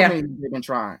 Many they've been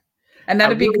trying. And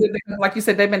that'd be good because, like you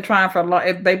said, they've been trying for a long.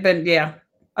 I think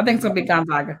it's going to be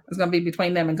Gonzaga. It's going to be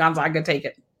between them and Gonzaga. Take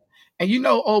it. And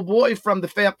old boy from the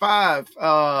Fab Five,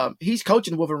 he's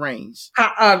coaching Wolverines.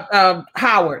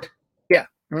 Howard. Yeah.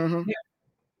 Mm-hmm. Yeah.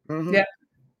 Mm-hmm. Yeah.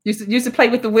 Used to play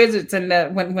with the Wizards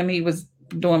and when he was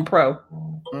doing pro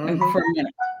for a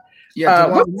minute.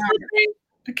 Yeah.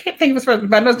 I can't think of his first,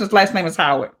 but I know his last name is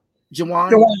Howard. Jawan.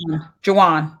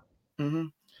 Mm-hmm.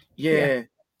 Yeah.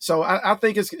 So I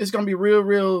think it's going to be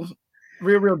real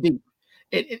deep.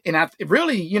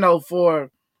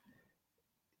 For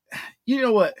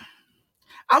what?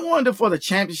 I wonder for the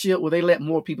championship, will they let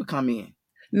more people come in?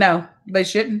 No, they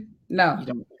shouldn't. No,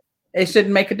 they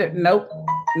shouldn't make it. Nope.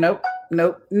 No.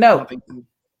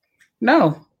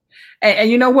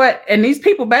 And you know what? And these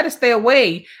people better stay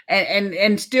away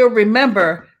and still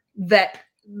remember that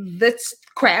this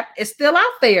crap is still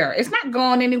out there. It's not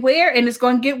going anywhere, and it's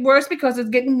going to get worse because it's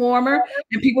getting warmer,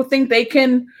 and people think they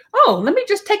can. Oh, let me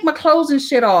just take my clothes and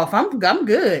shit off. I'm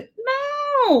good.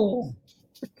 No,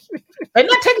 they're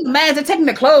not taking the mask. They're taking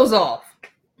the clothes off.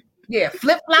 Yeah,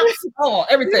 flip flops,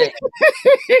 everything.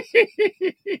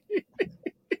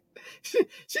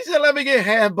 She said, "Let me get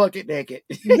half bucket naked."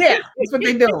 Yeah, that's what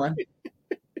they're doing.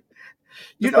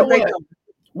 You know what?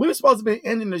 We were supposed to be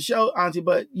ending the show, Auntie,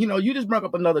 but you just brought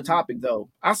up another topic though.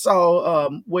 I saw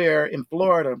where in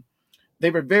Florida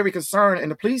they were very concerned, and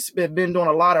the police have been doing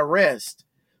a lot of arrests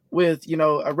with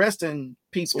arresting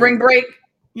people. Spring break.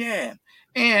 Yeah,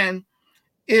 and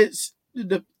it's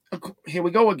here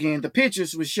we go again. The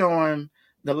pictures were showing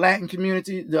the Latin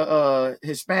community, the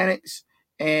Hispanics,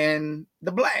 and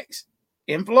the blacks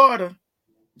in Florida,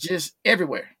 just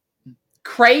everywhere.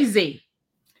 Crazy.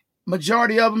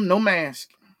 Majority of them, no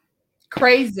mask.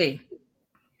 Crazy.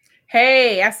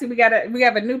 Hey, I see we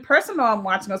have a new person on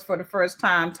watching us for the first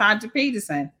time, Tanja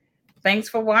Peterson. Thanks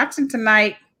for watching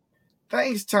tonight.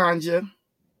 Thanks, Tanja.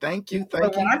 Thank you for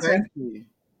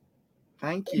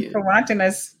watching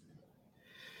us.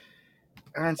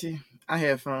 Auntie, I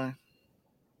had fun.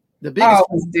 The biggest.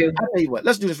 Always do. I'll tell you what.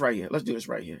 Let's do this right here.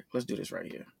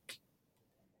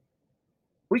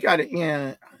 We got to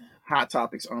end Hot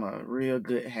Topics on a real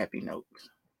good, happy note.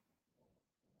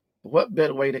 What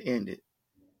better way to end it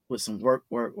with some work?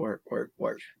 Work.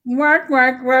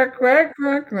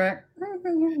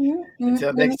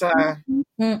 Until next time,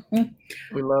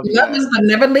 we love you. Love us, but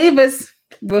never leave us.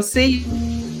 We'll see you.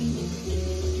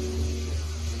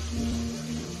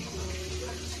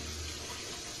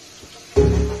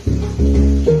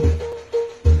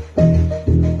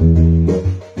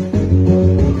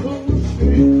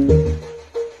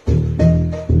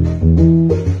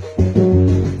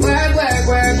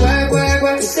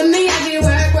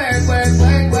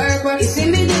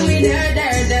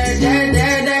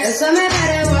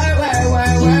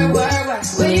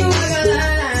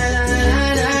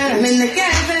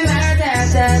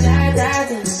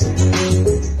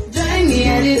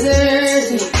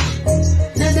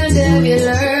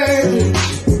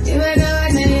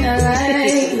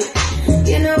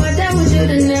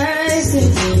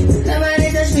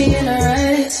 Nobody touch me in the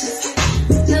right.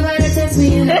 Nobody touch me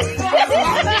in the